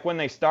do. Like when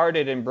they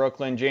started in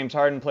Brooklyn, James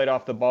Harden played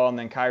off the ball, and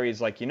then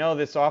Kyrie's like,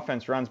 this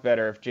offense runs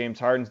better if James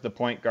Harden's the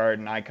point guard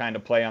and I kind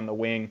of play on the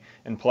wing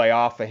and play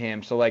off of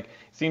him. So like, it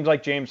seems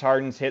like James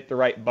Harden's hit the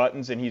right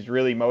buttons and he's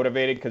really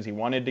motivated because he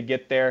wanted to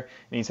get there,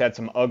 and he's had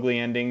some ugly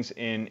endings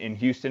in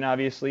Houston,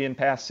 obviously, in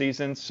past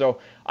seasons. So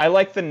I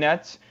like the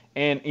Nets.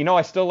 And,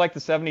 I still like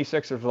the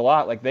 76ers a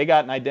lot. Like, they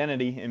got an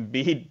identity.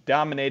 Embiid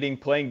dominating,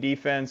 playing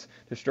defense,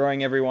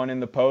 destroying everyone in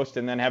the post,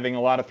 and then having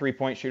a lot of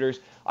three-point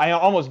shooters. I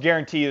almost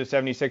guarantee you the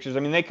 76ers, I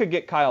mean, they could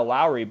get Kyle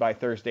Lowry by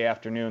Thursday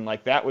afternoon.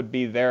 Like, that would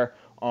be their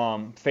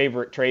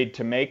favorite trade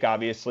to make,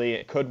 obviously.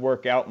 It could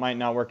work out, might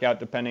not work out,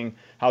 depending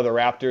how the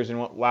Raptors and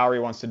what Lowry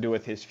wants to do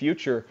with his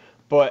future.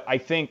 But I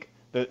think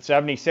the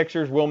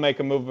 76ers will make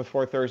a move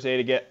before Thursday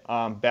to get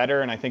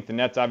better, and I think the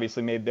Nets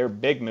obviously made their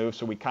big move,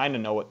 so we kind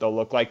of know what they'll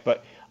look like.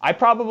 But I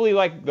probably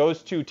like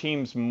those two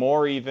teams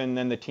more even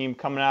than the team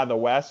coming out of the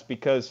West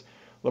because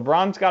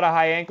LeBron's got a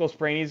high ankle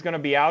sprain. He's going to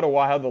be out a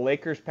while. The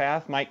Lakers'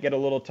 path might get a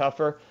little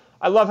tougher.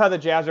 I love how the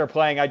Jazz are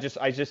playing. I just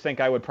think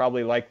I would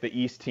probably like the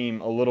East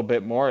team a little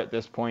bit more at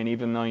this point,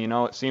 even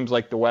though, it seems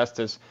like the West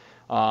has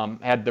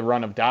had the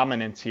run of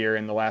dominance here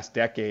in the last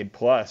decade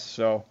plus.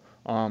 So,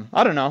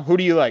 I don't know. Who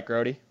do you like,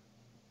 Grody?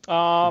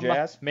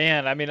 Jazz?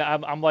 Man, I mean,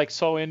 I'm like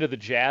so into the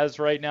Jazz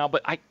right now,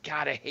 but I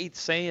hate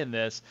saying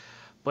this.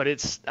 But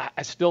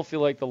I still feel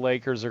like the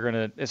Lakers are going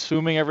to,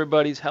 assuming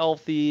everybody's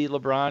healthy,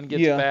 LeBron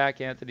gets back,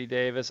 Anthony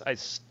Davis, I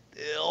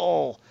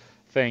still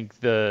think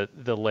the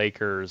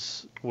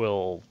Lakers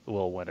will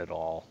win it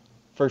all.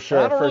 For sure,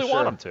 I don't really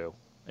want them to.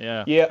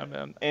 Yeah.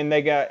 Yeah, and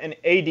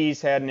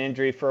AD's had an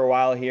injury for a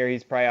while here.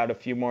 He's probably out a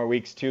few more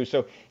weeks too.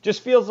 So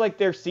just feels like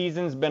their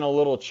season's been a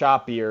little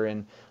choppier.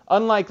 And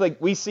unlike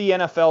we see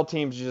NFL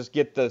teams just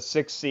get the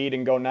 6th seed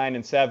and go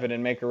 9-7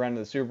 and make a run to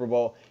the Super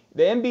Bowl,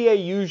 the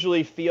NBA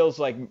usually feels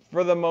like,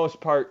 for the most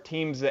part,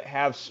 teams that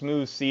have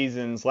smooth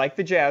seasons, like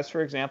the Jazz,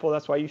 for example,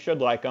 that's why you should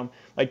like them,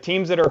 like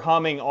teams that are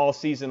humming all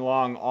season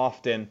long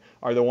often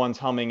are the ones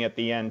humming at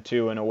the end,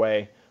 too, in a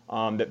way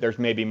that there's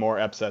maybe more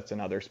upsets in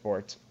other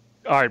sports.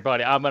 All right,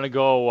 buddy, I'm going to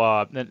go,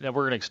 and we're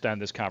going to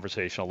extend this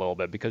conversation a little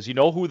bit because you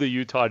know who the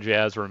Utah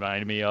Jazz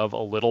remind me of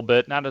a little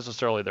bit, not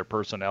necessarily their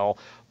personnel,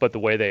 but the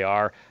way they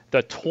are.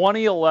 The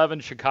 2011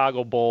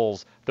 Chicago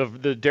Bulls,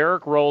 the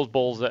Derrick Rose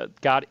Bulls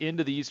that got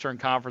into the Eastern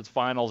Conference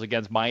Finals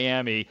against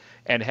Miami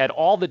and had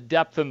all the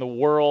depth in the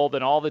world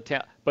and all the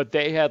talent, but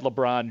they had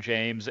LeBron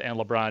James, and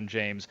LeBron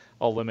James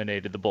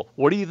eliminated the Bulls.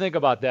 What do you think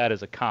about that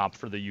as a comp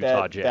for the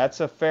Utah Jazz?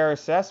 That's a fair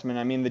assessment.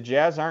 I mean, the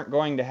Jazz aren't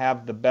going to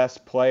have the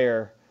best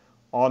player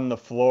on the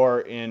floor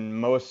in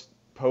most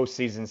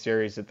postseason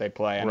series that they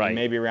play. I mean,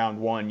 maybe round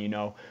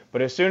one,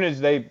 But as soon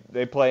as they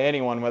play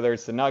anyone, whether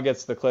it's the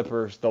Nuggets, the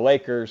Clippers, the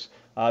Lakers,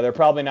 they're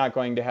probably not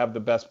going to have the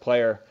best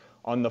player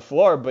on the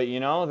floor. But,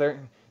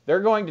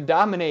 they're going to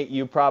dominate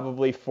you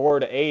probably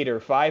 4-8 or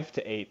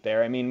 5-8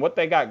 there. I mean, what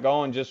they got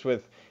going just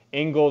with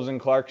Ingles and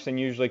Clarkson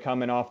usually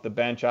coming off the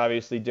bench,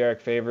 obviously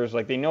Derek Favors,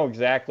 they know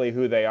exactly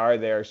who they are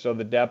there, so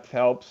the depth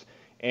helps.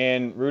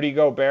 And Rudy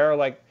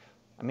Gobert,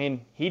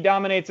 he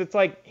dominates. It's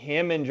like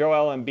him and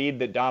Joel Embiid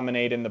that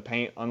dominate in the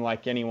paint,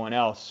 unlike anyone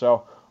else.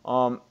 So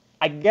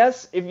I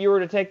guess if you were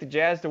to take the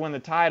Jazz to win the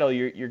title,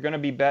 you're going to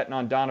be betting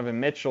on Donovan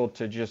Mitchell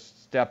to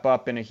just step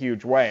up in a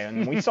huge way.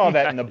 And we saw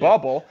that in the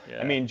bubble.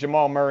 Yeah. I mean,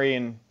 Jamal Murray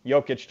and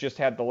Jokic just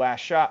had the last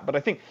shot. But I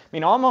think,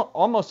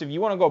 almost if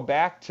you want to go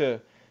back to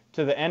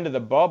the end of the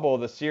bubble,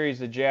 the series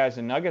the Jazz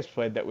and Nuggets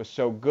played that was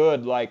so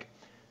good,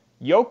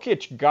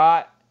 Jokic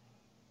got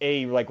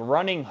a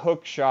running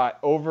hook shot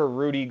over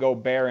Rudy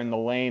Gobert in the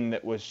lane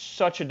that was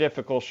such a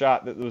difficult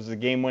shot that was the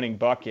game-winning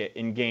bucket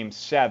in Game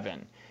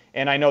 7.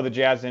 And I know the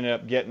Jazz ended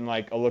up getting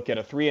a look at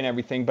a 3 and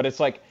everything, but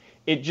it's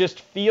it just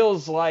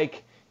feels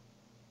like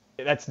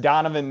that's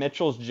Donovan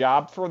Mitchell's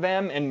job for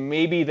them, and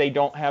maybe they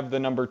don't have the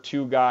number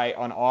 2 guy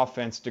on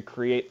offense to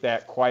create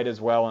that quite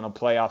as well in a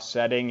playoff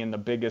setting in the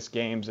biggest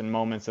games and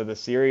moments of the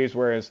series,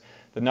 whereas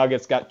the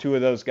Nuggets got 2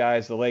 of those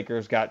guys, the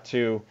Lakers got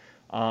 2.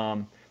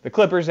 The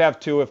Clippers have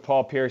 2 if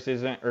Paul George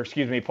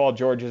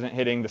isn't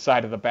hitting the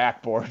side of the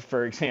backboard,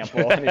 for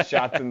example, and his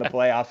shots in the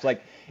playoffs.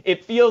 Like,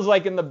 it feels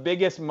like in the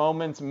biggest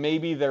moments,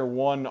 maybe they're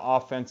one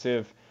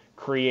offensive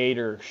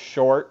creator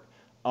short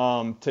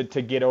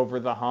to get over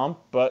the hump.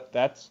 But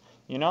that's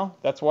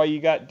why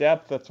you got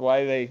depth. That's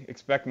why they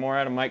expect more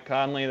out of Mike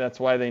Conley. That's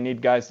why they need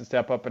guys to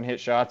step up and hit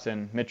shots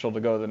and Mitchell to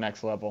go to the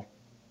next level.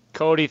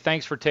 Cody,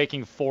 thanks for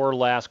taking 4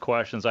 last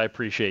questions. I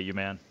appreciate you,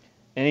 man.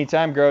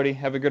 Anytime, Grody.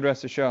 Have a good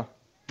rest of the show.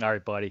 All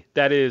right, buddy.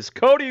 That is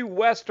Cody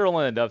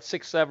Westerlund of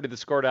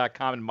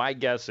 670thescore.com, and my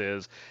guess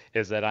is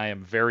that I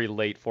am very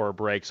late for a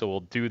break, so we'll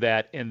do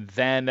that. And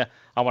then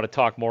I want to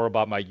talk more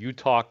about my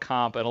Utah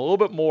comp and a little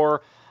bit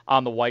more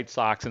on the White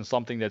Sox and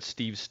something that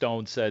Steve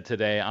Stone said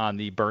today on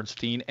the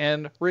Bernstein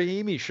and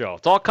Rahimi show.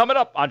 It's all coming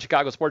up on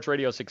Chicago Sports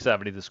Radio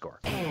 670 The Score.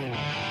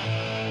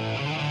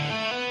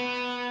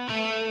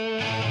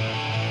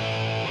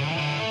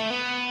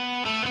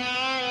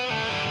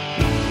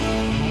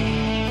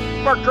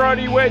 Mark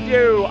Grote with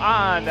you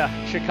on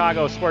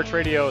Chicago Sports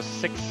Radio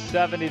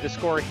 670 The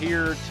Score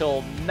here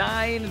till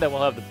 9. Then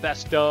we'll have the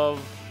best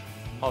of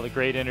all the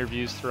great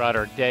interviews throughout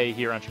our day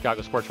here on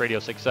Chicago Sports Radio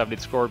 670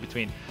 The Score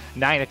between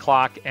 9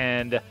 o'clock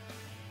and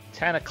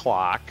 10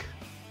 o'clock.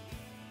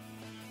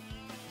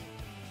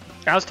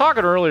 I was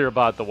talking earlier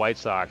about the White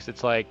Sox.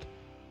 It's like,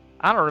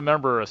 I don't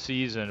remember a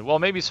season. Well,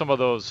 maybe some of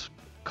those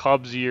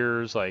Cubs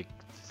years, like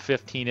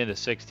 15 into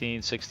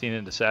 16, 16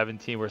 into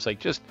 17, where it's like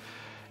just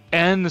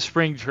end the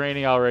spring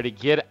training already.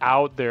 Get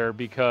out there,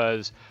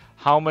 because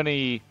how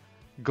many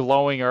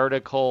glowing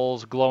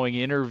articles, glowing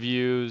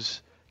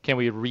interviews can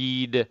we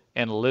read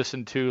and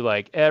listen to?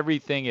 Like,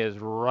 everything is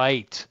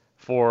right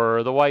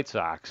for the White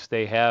Sox.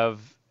 They have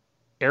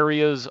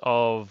areas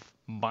of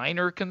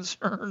minor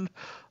concern.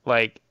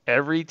 Like,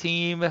 every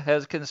team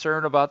has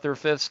concern about their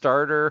 5th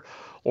starter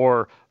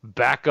or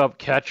backup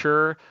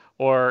catcher.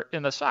 Or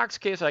in the Sox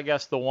case, I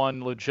guess the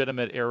one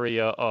legitimate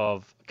area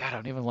of, God, I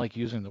don't even like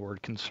using the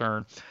word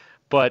concern,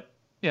 but,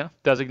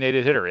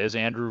 designated hitter. Is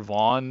Andrew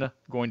Vaughn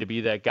going to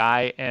be that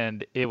guy?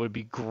 And it would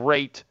be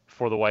great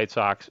for the White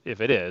Sox if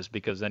it is,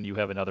 because then you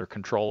have another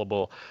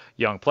controllable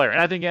young player.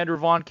 And I think Andrew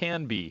Vaughn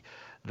can be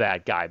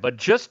that guy. But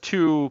just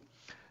to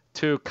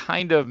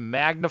kind of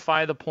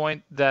magnify the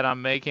point that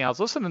I'm making, I was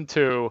listening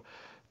to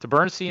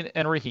Bernstein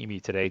and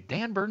Rahimi today.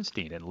 Dan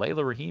Bernstein and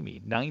Leila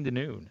Rahimi, 9 to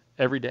noon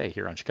every day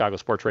here on Chicago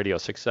Sports Radio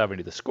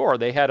 670 The Score.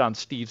 They had on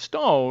Steve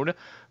Stone,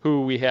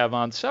 who we have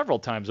on several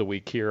times a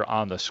week here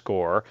on The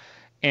Score.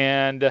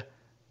 And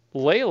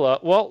Leila,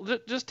 well,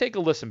 just take a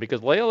listen,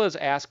 because Leila is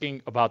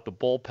asking about the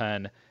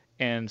bullpen,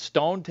 and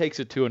Stone takes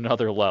it to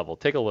another level.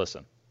 Take a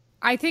listen.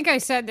 I think I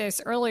said this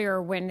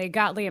earlier when they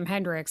got Liam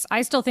Hendriks.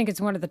 I still think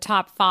it's one of the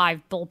top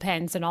 5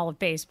 bullpens in all of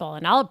baseball.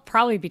 And I'll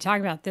probably be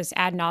talking about this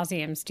ad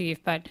nauseum, Steve,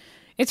 but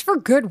it's for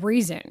good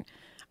reason.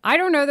 I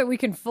don't know that we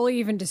can fully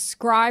even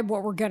describe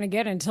what we're going to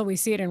get until we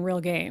see it in real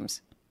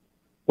games.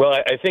 Well,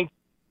 I think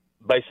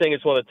by saying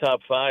it's one of the top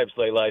 5s,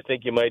 Leila, I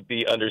think you might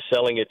be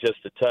underselling it just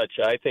a touch.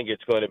 I think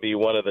it's going to be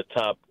one of the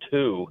top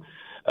 2.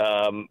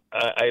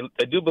 I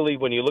do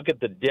believe when you look at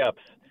the depth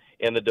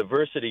and the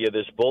diversity of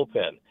this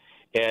bullpen,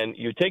 and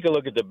you take a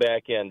look at the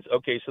back ends.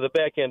 Okay, so the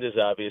back end is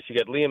obvious. You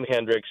got Liam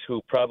Hendriks,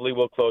 who probably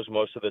will close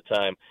most of the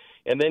time.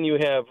 And then you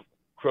have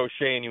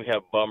Crochet and you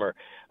have Bummer.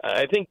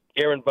 I think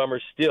Aaron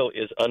Bummer still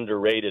is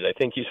underrated. I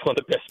think he's one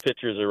of the best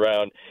pitchers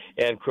around.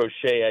 And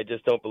Crochet, I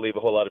just don't believe a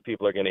whole lot of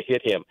people are going to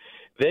hit him.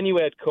 Then you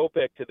add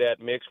Kopech to that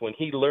mix when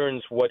he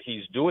learns what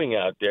he's doing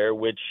out there,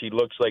 which he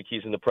looks like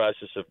he's in the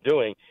process of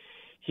doing.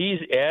 He's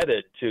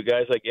added to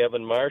guys like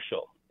Evan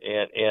Marshall.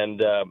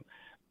 And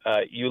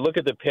you look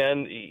at the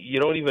pen, you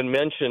don't even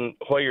mention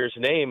Hoyer's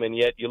name, and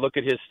yet you look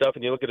at his stuff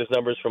and you look at his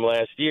numbers from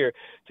last year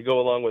to go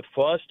along with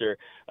Foster.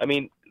 I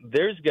mean,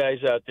 there's guys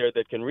out there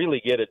that can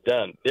really get it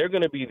done. They're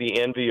going to be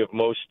the envy of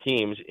most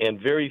teams,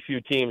 and very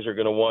few teams are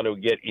going to want to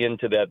get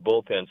into that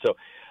bullpen. So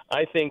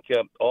I think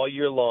all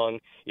year long,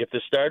 if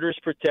the starters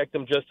protect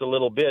them just a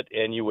little bit,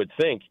 and you would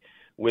think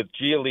with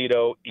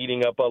Giolito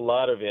eating up a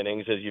lot of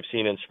innings, as you've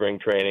seen in spring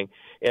training,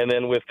 and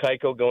then with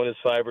Keiko going as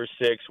 5 or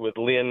 6, with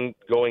Lynn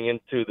going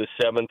into the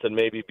 7th and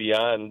maybe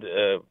beyond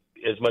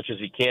as much as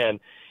he can,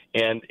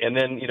 and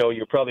then,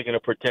 you're probably going to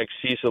protect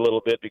Cease a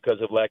little bit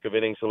because of lack of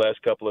innings the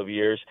last couple of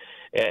years,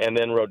 and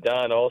then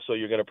Rodon also,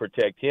 you're going to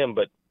protect him,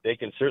 but they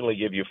can certainly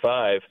give you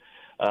 5.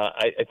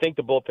 I think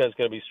the bullpen's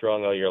going to be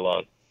strong all year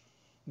long.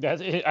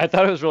 I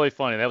thought it was really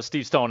funny. That was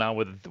Steve Stone on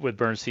with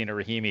Bernstein and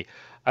Rahimi.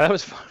 I thought it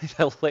was funny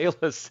that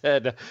Leila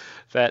said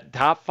that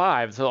top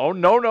 5. So, oh,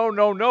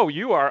 no.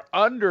 You are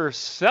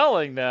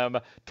underselling them.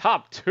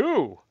 Top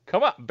 2.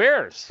 Come on,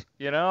 Bears.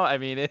 I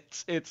mean,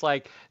 it's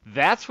like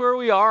that's where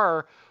we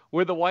are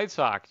with the White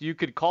Sox. You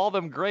could call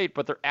them great,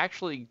 but they're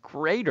actually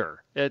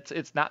greater.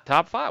 It's not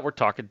top 5. We're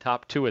talking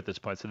top 2 at this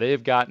point. So they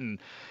have gotten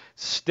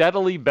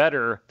steadily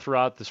better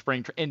throughout the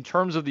spring in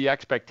terms of the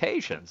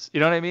expectations. You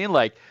know what I mean?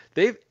 Like,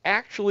 they've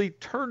actually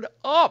turned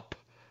up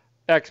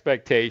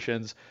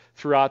expectations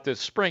throughout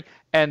this spring,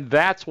 and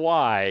that's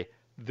why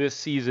this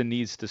season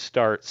needs to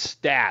start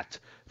stat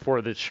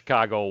for the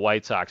Chicago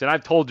White Sox. And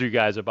I've told you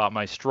guys about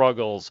my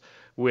struggles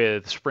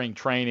with spring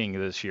training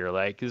this year.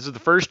 Like, this is the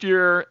first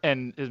year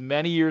and as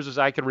many years as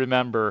I can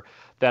remember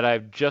that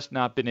I've just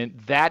not been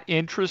that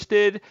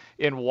interested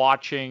in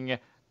watching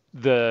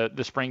the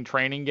spring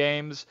training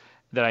games,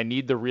 that I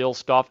need the real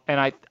stuff.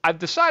 And I've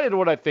decided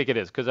what I think it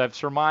is, because I've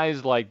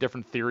surmised like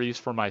different theories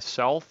for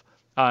myself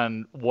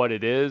on what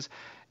it is.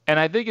 And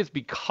I think it's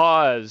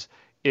because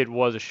it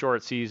was a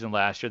short season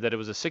last year, that it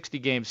was a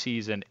 60-game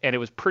season, and it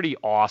was pretty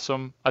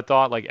awesome. I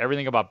thought like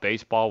everything about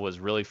baseball was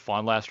really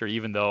fun last year,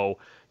 even though,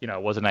 you know,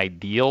 it wasn't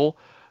ideal.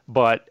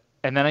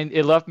 And then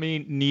it left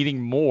me needing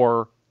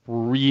more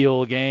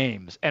real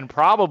games, and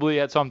probably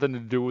had something to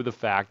do with the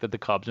fact that the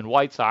Cubs and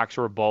White Sox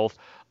were both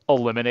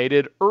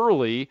eliminated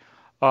early.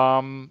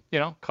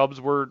 Cubs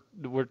were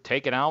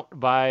taken out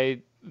by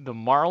the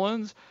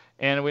Marlins,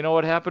 and we know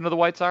what happened to the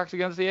White Sox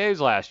against the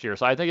A's last year.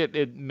 So I think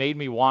it made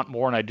me want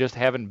more, and I just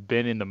haven't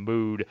been in the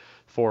mood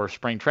for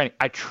spring training.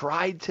 I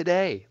tried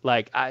today,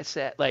 like I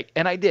said,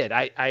 and I did.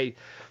 I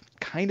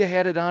kind of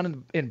had it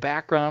on in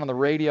background on the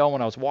radio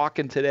when I was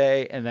walking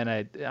today, and then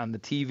on the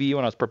TV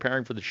when I was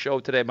preparing for the show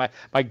today.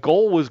 My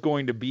goal was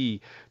going to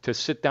be to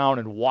sit down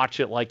and watch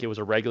it like it was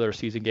a regular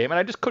season game, and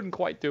I just couldn't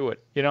quite do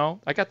it. You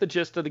know, I got the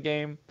gist of the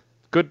game,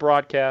 good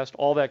broadcast,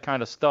 all that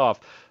kind of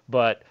stuff,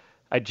 but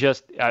I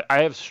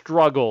have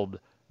struggled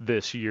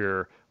this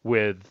year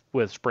with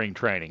spring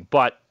training.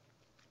 But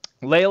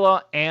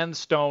Layla and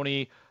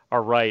Stoney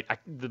are right.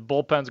 The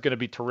bullpen's going to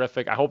be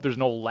terrific. I hope there's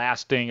no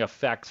lasting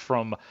effects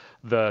from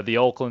the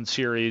Oakland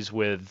series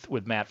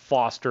with Matt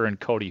Foster and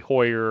Cody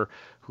Hoyer,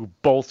 who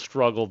both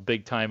struggled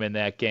big time in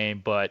that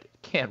game. But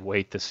can't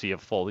wait to see a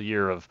full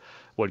year of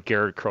what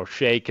Garrett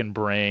Crochet can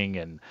bring,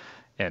 and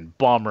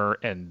Bummer,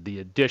 and the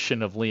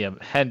addition of Liam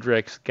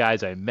Hendriks,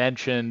 guys I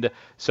mentioned.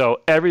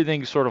 So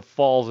everything sort of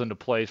falls into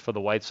place for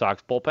the White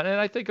Sox bullpen. And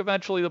I think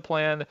eventually the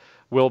plan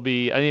will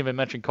be, I didn't even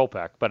mention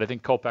Kopech, but I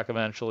think Kopech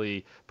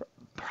eventually,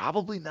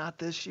 probably not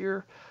this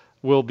year,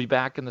 will be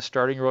back in the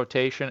starting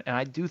rotation. And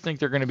I do think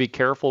they're going to be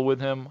careful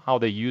with him, how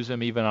they use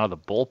him even out of the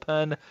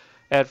bullpen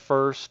at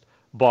first.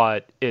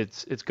 But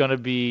it's going to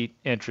be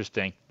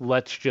interesting.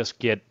 Let's just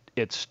get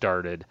it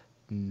started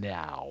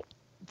now.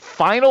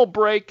 Final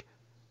break.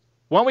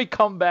 When we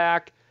come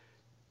back,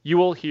 you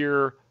will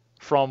hear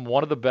from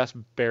one of the best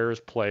Bears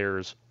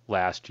players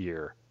last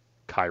year,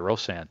 Cairo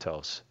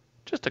Santos.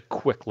 Just a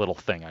quick little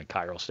thing on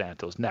Cairo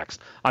Santos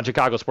next on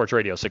Chicago Sports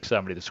Radio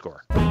 670 The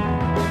Score.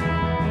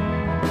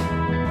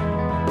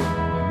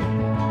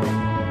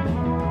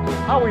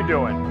 How we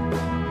doing?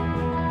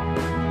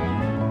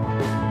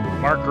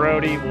 Mark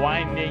Grote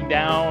winding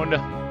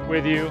down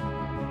with you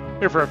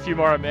here for a few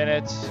more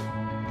minutes.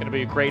 Going to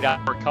be a great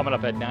hour coming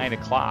up at 9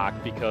 o'clock,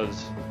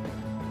 because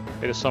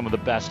it is some of the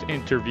best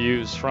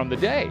interviews from the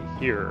day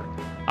here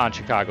on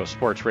Chicago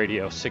Sports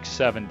Radio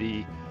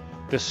 670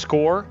 The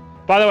Score.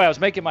 By the way, I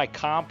was making my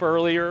comp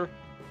earlier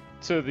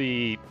to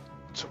the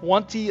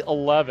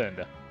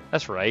 2011,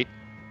 that's right,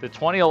 the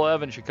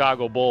 2011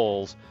 Chicago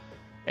Bulls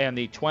and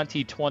the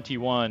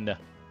 2021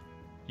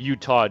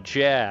 Utah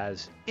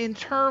Jazz in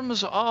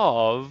terms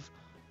of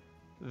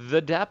the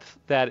depth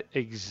that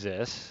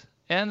exists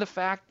and the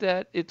fact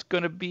that it's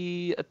going to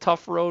be a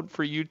tough road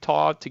for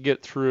Utah to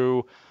get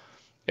through,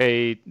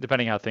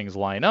 depending how things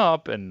line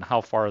up and how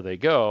far they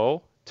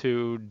go,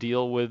 to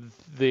deal with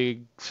the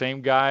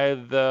same guy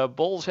the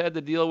Bulls had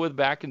to deal with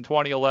back in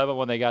 2011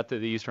 when they got to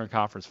the Eastern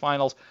Conference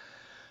Finals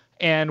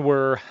and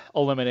were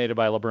eliminated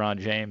by LeBron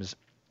James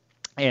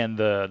and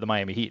the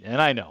Miami Heat.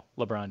 And I know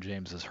LeBron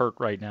James is hurt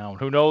right now.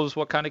 Who knows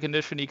what kind of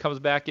condition he comes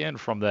back in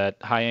from that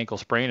high ankle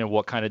sprain, and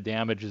what kind of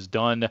damage is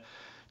done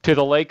to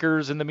the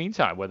Lakers in the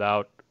meantime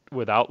without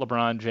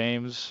LeBron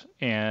James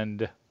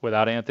and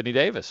without Anthony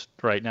Davis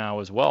right now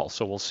as well.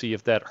 So we'll see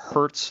if that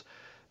hurts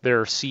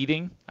their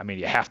seeding. I mean,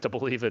 you have to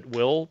believe it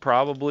will,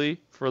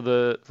 probably, for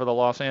the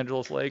Los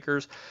Angeles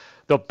Lakers.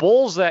 The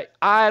Bulls, that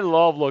I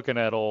love looking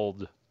at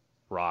old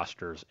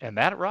rosters, and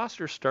that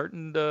roster's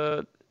starting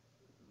to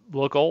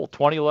look old.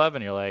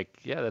 2011, you're like,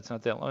 yeah, that's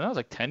not that long. That was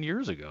like 10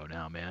 years ago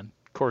now, man.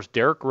 Of course,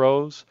 Derrick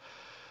Rose,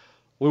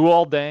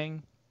 Luol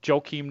Deng,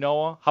 Joakim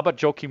Noah. How about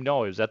Joakim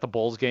Noah? He was at the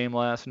Bulls game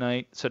last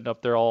night, sitting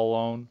up there all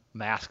alone,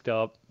 masked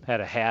up,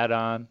 had a hat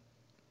on,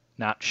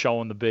 not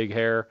showing the big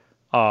hair.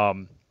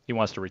 He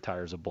wants to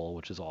retire as a Bull,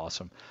 which is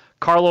awesome.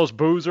 Carlos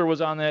Boozer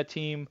was on that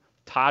team.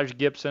 Taj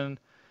Gibson.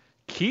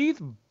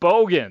 Keith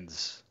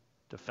Bogans,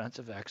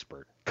 defensive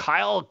expert.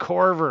 Kyle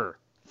Korver,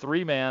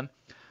 3-man.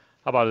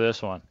 How about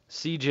this one?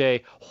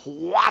 C.J.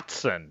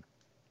 Watson.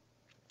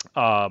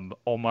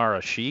 Omar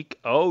Ashik.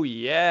 Oh,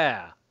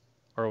 yeah.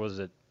 Or was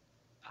it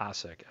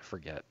Asik? I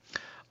forget.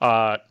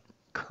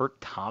 Kurt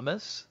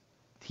Thomas.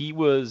 He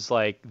was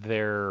like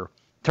their,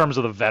 in terms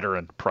of the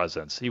veteran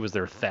presence, he was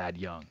their Thad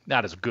Young.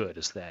 Not as good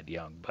as Thad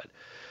Young, but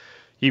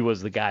he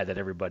was the guy that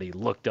everybody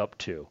looked up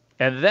to.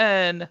 And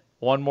then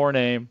one more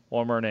name.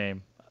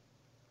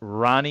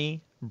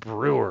 Ronnie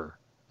Brewer.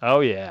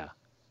 Oh, yeah.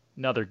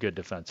 Another good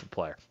defensive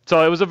player.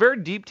 So it was a very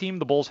deep team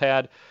the Bulls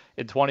had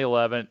in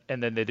 2011,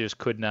 and then they just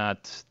could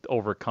not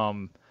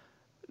overcome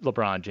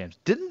LeBron James.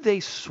 Didn't they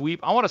sweep?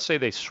 I want to say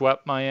they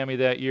swept Miami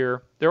that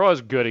year. They're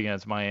always good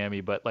against Miami,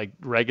 but like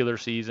regular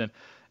season,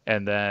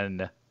 and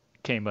then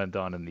came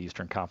undone in the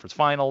Eastern Conference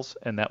Finals,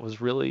 and that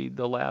was really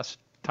the last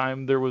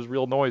time there was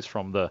real noise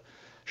from the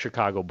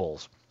Chicago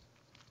Bulls.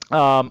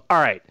 All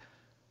right,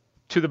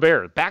 to the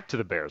Bears. Back to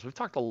the Bears. We've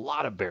talked a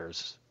lot of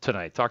Bears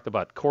tonight. Talked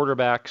about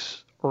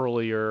quarterbacks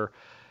earlier.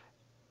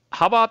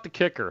 How about the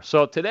kicker?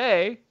 So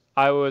today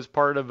I was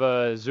part of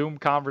a Zoom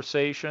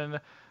conversation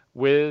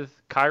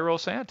with Cairo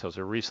Santos,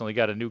 who recently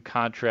got a new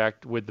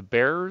contract with the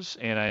Bears,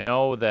 and I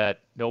know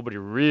that nobody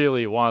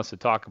really wants to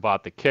talk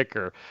about the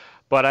kicker,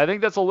 but I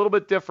think that's a little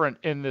bit different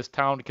in this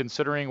town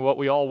considering what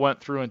we all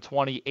went through in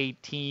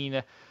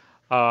 2018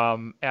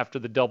 after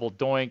the double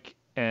doink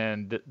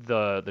and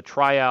the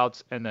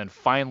tryouts, and then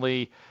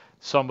finally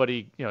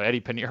somebody,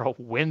 Eddie Pinheiro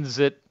wins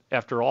it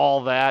after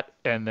all that,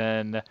 and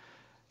then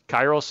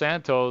Cairo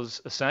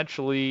Santos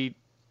essentially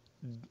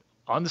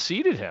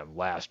unseated him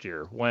last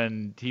year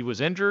when he was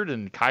injured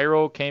and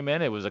Cairo came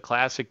in. It was a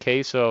classic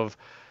case of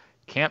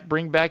can't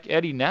bring back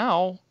Eddie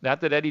now.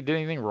 Not that Eddie did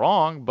anything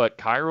wrong, but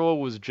Cairo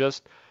was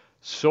just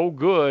so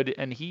good,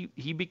 and he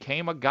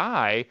became a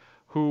guy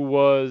who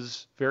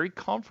was very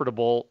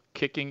comfortable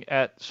kicking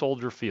at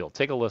Soldier Field.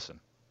 Take a listen.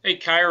 Hey,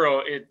 Cairo,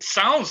 it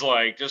sounds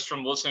like, just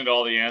from listening to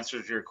all the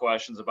answers to your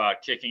questions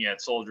about kicking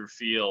at Soldier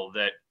Field,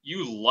 that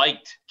you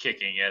liked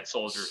kicking at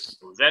Soldier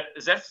Field.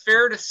 Is that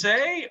fair to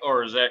say,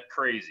 or is that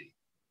crazy?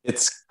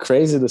 It's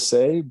crazy to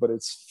say, but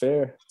it's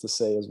fair to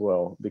say as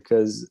well,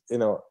 because,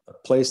 a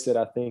place that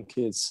I think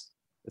it's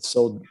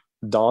so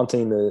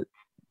daunting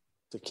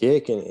to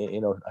kick,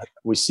 and,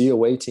 we see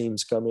away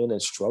teams come in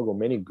and struggle.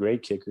 Many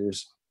great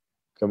kickers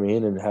come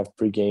in and have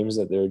pre-games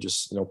that they're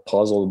just,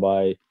 puzzled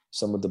by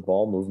some of the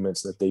ball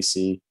movements that they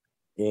see.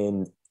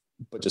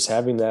 But just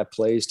having that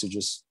place to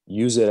just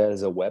use it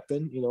as a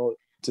weapon,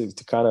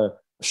 to kind of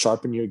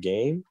sharpen your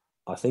game,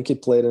 I think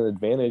it played an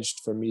advantage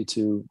for me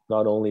to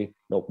not only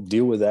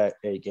deal with that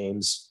 8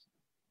 games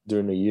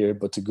during the year,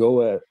 but to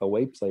go at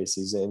away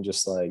places and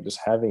just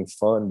having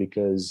fun,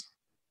 because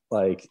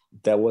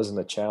that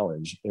wasn't a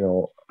challenge.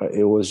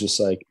 It was just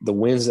the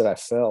wins that I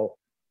felt,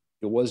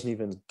 it wasn't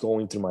even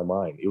going through my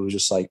mind. It was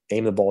just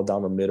aim the ball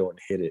down the middle and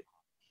hit it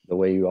the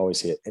way you always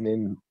hit, and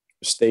then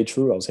stay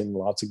true. I was hitting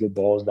lots of good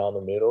balls down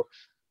the middle,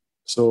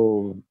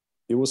 so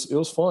it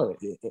was fun.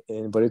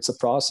 But it's a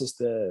process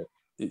that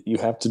you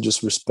have to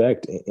just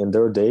respect. And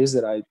there are days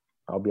that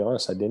I'll be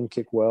honest, I didn't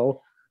kick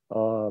well,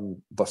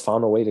 but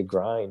found a way to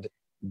grind,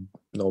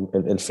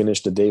 and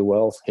finish the day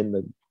well, hitting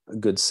the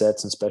good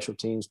sets and special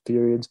teams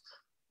periods.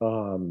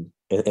 And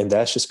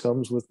that just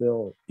comes with,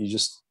 you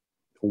just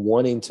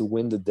wanting to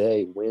win the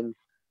day, win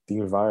the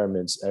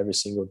environments every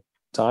single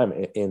time.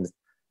 And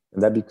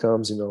that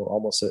becomes,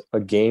 almost a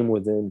game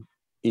within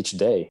each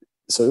day.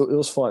 So it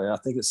was fun. And I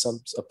think it's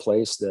a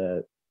place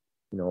that,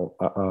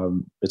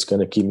 it's going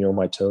to keep me on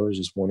my toes,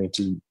 just wanting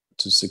to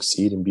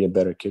succeed and be a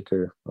better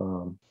kicker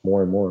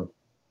more and more.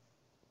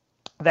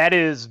 That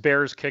is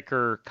Bears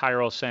kicker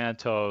Cairo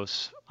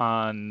Santos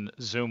on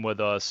Zoom with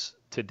us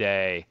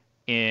today.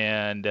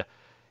 And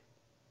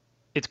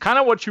it's kind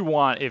of what you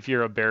want if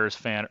you're a Bears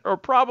fan, or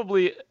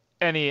probably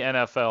any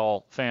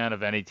NFL fan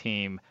of any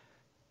team.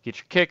 Get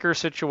your kicker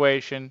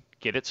situation,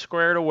 get it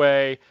squared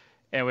away,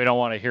 and we don't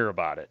want to hear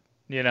about it.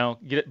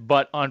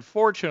 But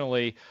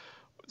unfortunately,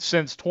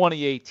 since the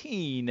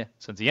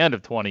end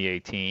of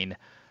 2018,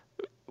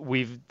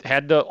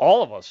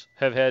 all of us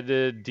have had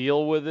to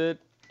deal with it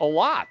a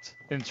lot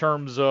in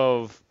terms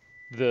of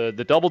the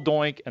double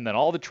doink and then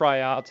all the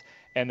tryouts,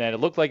 and then it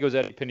looked like it was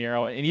Eddie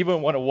Pinheiro. And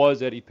even when it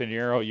was Eddie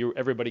Pinheiro,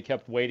 everybody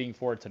kept waiting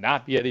for it to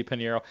not be Eddie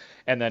Pinheiro.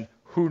 And then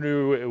who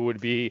knew it would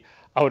be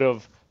out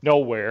of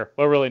nowhere?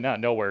 Well, really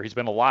not nowhere. He's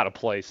been a lot of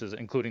places,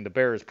 including the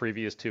Bears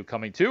previous to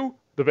coming to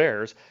the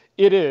Bears.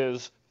 It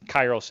is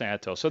Cairo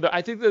Santos. So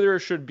I think that there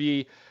should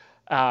be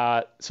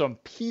some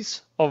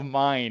peace of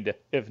mind,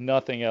 if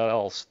nothing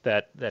else,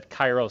 that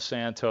Cairo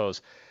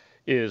Santos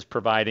is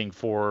providing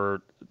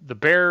for the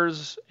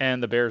Bears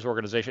and the Bears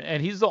organization.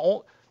 And he's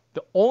the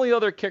only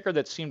other kicker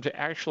that seemed to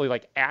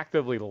actually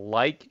actively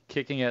like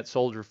kicking at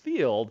Soldier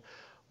Field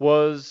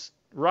was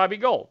Robbie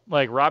Gould.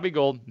 Robbie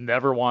Gould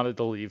never wanted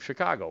to leave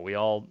Chicago. We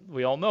all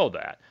know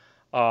that.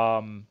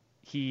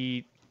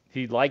 He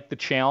liked the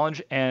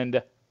challenge,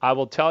 and I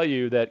will tell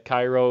you that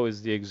Cairo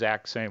is the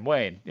exact same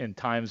way. In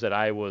times that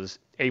I was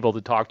able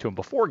to talk to him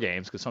before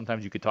games, because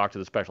sometimes you could talk to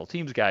the special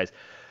teams guys,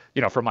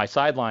 from my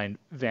sideline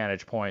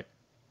vantage point,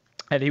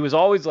 and he was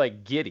always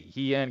giddy.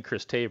 He and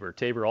Chris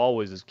Tabor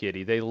always is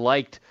giddy. They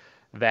liked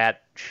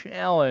that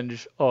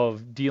challenge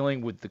of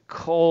dealing with the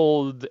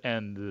cold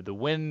and the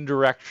wind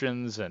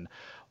directions and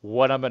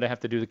what I'm going to have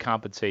to do to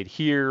compensate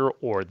here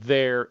or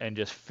there, and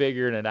just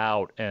figuring it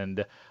out.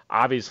 And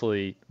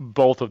obviously,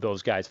 both of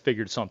those guys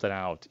figured something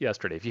out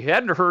yesterday. If you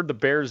hadn't heard, the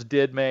Bears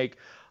did make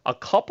a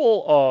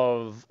couple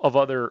of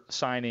other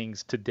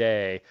signings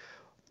today.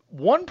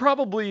 One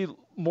probably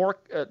more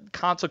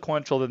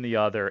consequential than the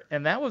other,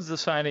 and that was the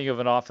signing of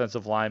an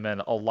offensive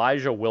lineman,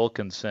 Elijah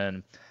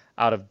Wilkinson,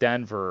 out of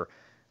Denver.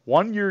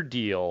 1-year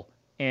deal,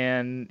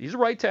 and he's a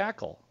right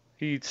tackle.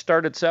 He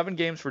started 7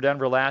 games for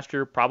Denver last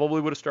year, probably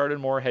would have started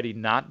more had he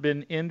not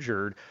been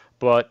injured,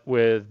 but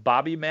with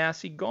Bobby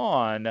Massey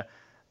gone,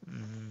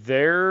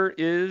 there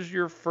is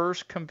your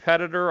first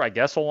competitor, I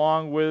guess,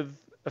 along with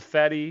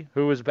Ifedi,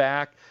 who is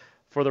back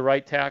for the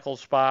right tackle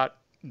spot.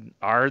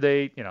 Are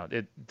they,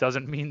 it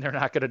doesn't mean they're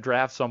not going to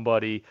draft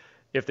somebody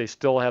if they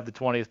still have the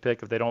 20th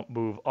pick, if they don't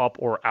move up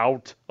or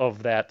out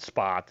of that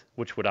spot,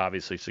 which would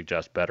obviously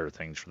suggest better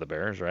things for the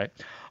Bears, right?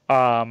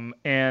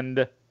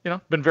 And,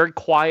 been very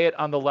quiet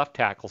on the left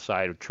tackle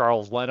side.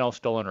 Charles Leno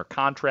still under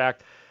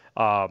contract.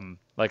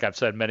 Like I've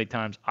said many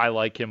times, I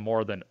like him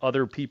more than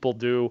other people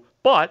do,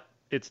 but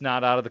it's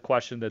not out of the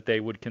question that they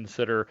would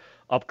consider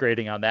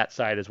upgrading on that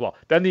side as well.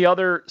 Then the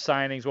other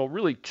signings, well,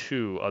 really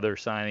 2 other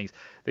signings.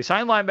 They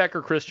signed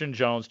linebacker Christian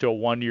Jones to a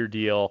 1-year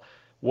deal,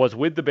 was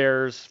with the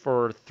Bears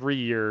for 3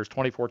 years,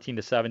 2014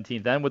 to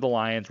 17, then with the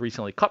Lions,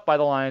 recently cut by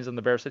the Lions, and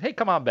the Bears said, hey,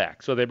 come on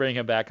back. So they bring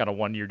him back on a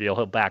 1-year deal.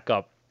 He'll back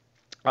up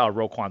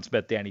Roquan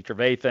Smith, Danny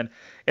Trevathan.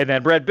 And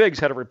then Brad Biggs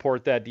had a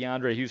report that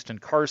DeAndre Houston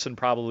Carson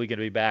probably going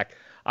to be back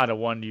on a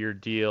 1-year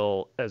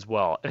deal as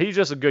well. And he's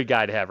just a good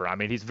guy to have around. I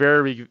mean,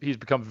 he's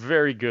become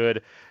very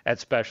good at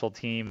special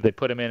teams. They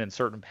put him in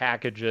certain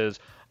packages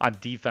on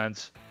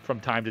defense from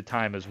time to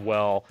time as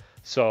well.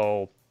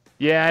 So,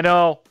 yeah,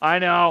 I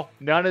know.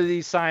 None of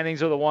these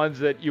signings are the ones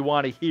that you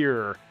want to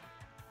hear.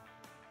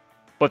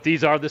 But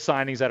these are the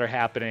signings that are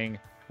happening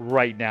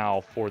right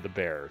now for the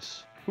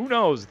Bears. Who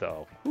knows,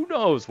 though? Who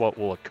knows what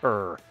will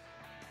occur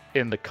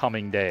in the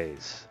coming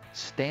days?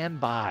 Stand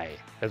by,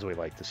 as we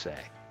like to say.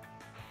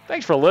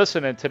 Thanks for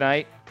listening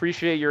tonight.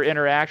 Appreciate your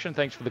interaction.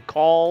 Thanks for the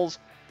calls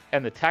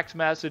and the text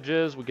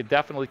messages. We could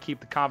definitely keep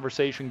the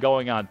conversation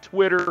going on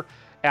Twitter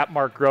at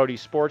Mark Grote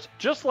Sports.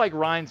 Just like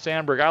Ryan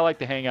Sandberg, I like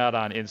to hang out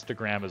on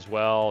Instagram as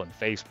well and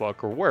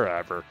Facebook or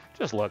wherever.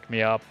 Just look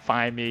me up,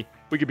 find me.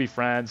 We could be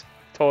friends,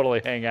 totally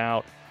hang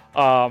out.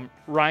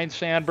 Ryan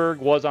Sandberg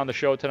was on the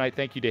show tonight.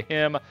 Thank you to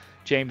him.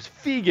 James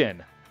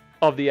Fegan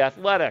of The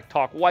Athletic,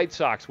 talk White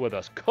Sox with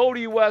us.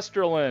 Cody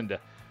Westerland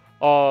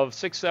of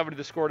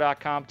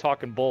 670thescore.com,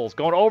 talking Bulls.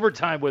 Going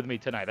overtime with me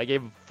tonight. I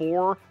gave him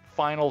 4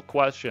 final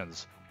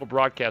questions. A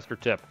broadcaster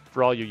tip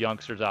for all you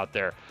youngsters out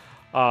there.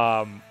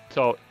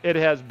 So it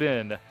has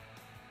been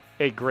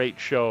a great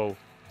show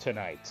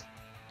tonight.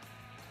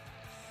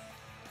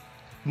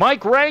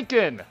 Mike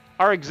Rankin,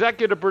 our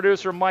executive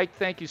producer. Mike,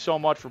 thank you so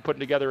much for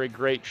putting together a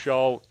great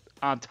show.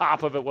 On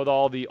top of it with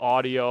all the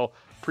audio.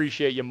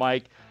 Appreciate you,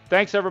 Mike.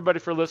 Thanks, everybody,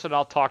 for listening.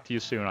 I'll talk to you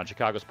soon on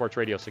Chicago Sports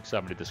Radio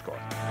 670 The Score.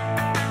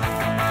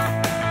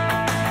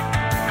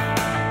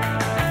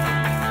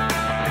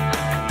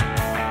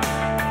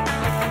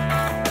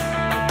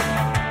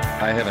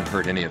 I haven't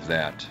heard any of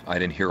that. I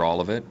didn't hear all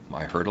of it.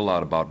 I heard a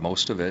lot about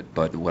most of it,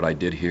 but what I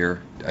did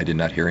hear, I did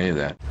not hear any of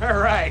that. All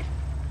right.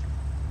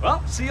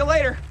 Well, see you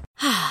later.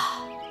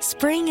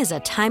 Spring is a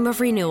time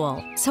of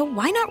renewal, so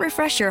why not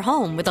refresh your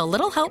home with a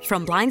little help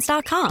from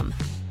Blinds.com?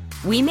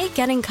 We make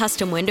getting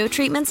custom window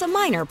treatments a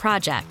minor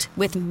project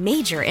with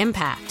major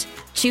impact.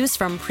 Choose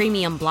from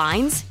premium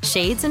blinds,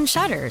 shades, and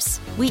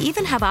shutters. We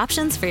even have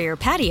options for your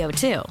patio,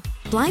 too.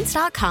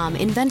 Blinds.com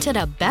invented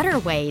a better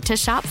way to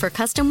shop for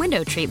custom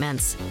window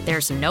treatments.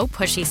 There's no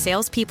pushy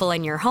salespeople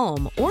in your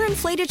home or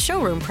inflated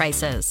showroom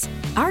prices.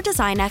 Our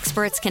design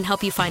experts can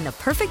help you find the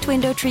perfect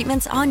window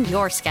treatments on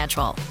your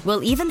schedule.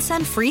 We'll even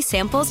send free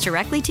samples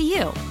directly to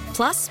you.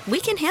 Plus, we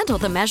can handle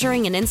the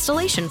measuring and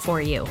installation for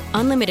you.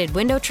 Unlimited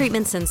window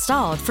treatments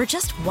installed for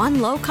just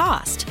one low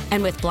cost.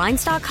 And with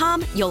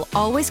Blinds.com, you'll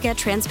always get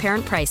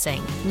transparent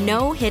pricing.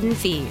 No hidden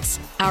fees.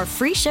 Our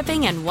free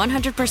shipping and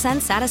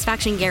 100%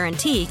 satisfaction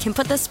guarantee can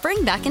put the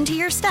spring back into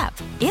your step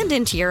and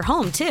into your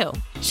home, too.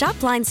 Shop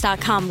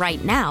Blinds.com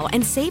right now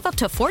and save up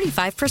to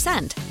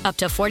 45%. Up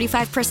to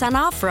 45%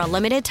 off for a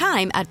limited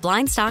time at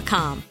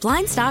Blinds.com.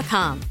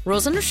 Blinds.com.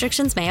 Rules and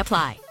restrictions may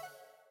apply.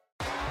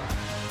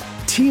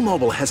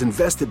 T-Mobile has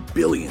invested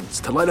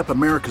billions to light up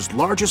America's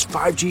largest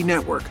 5G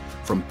network,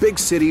 from big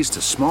cities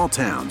to small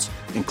towns,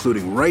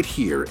 including right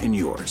here in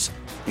yours.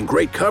 And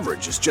great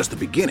coverage is just the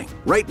beginning.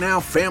 Right now,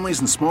 families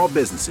and small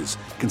businesses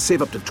can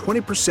save up to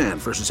 20%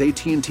 versus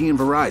AT&T and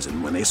Verizon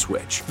when they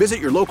switch. Visit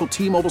your local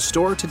T-Mobile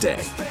store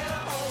today.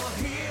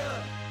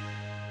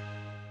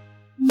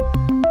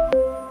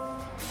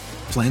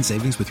 Plan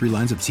savings with 3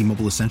 lines of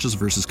T-Mobile Essentials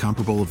versus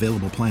comparable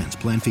available plans.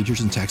 Plan features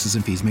and taxes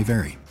and fees may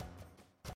vary.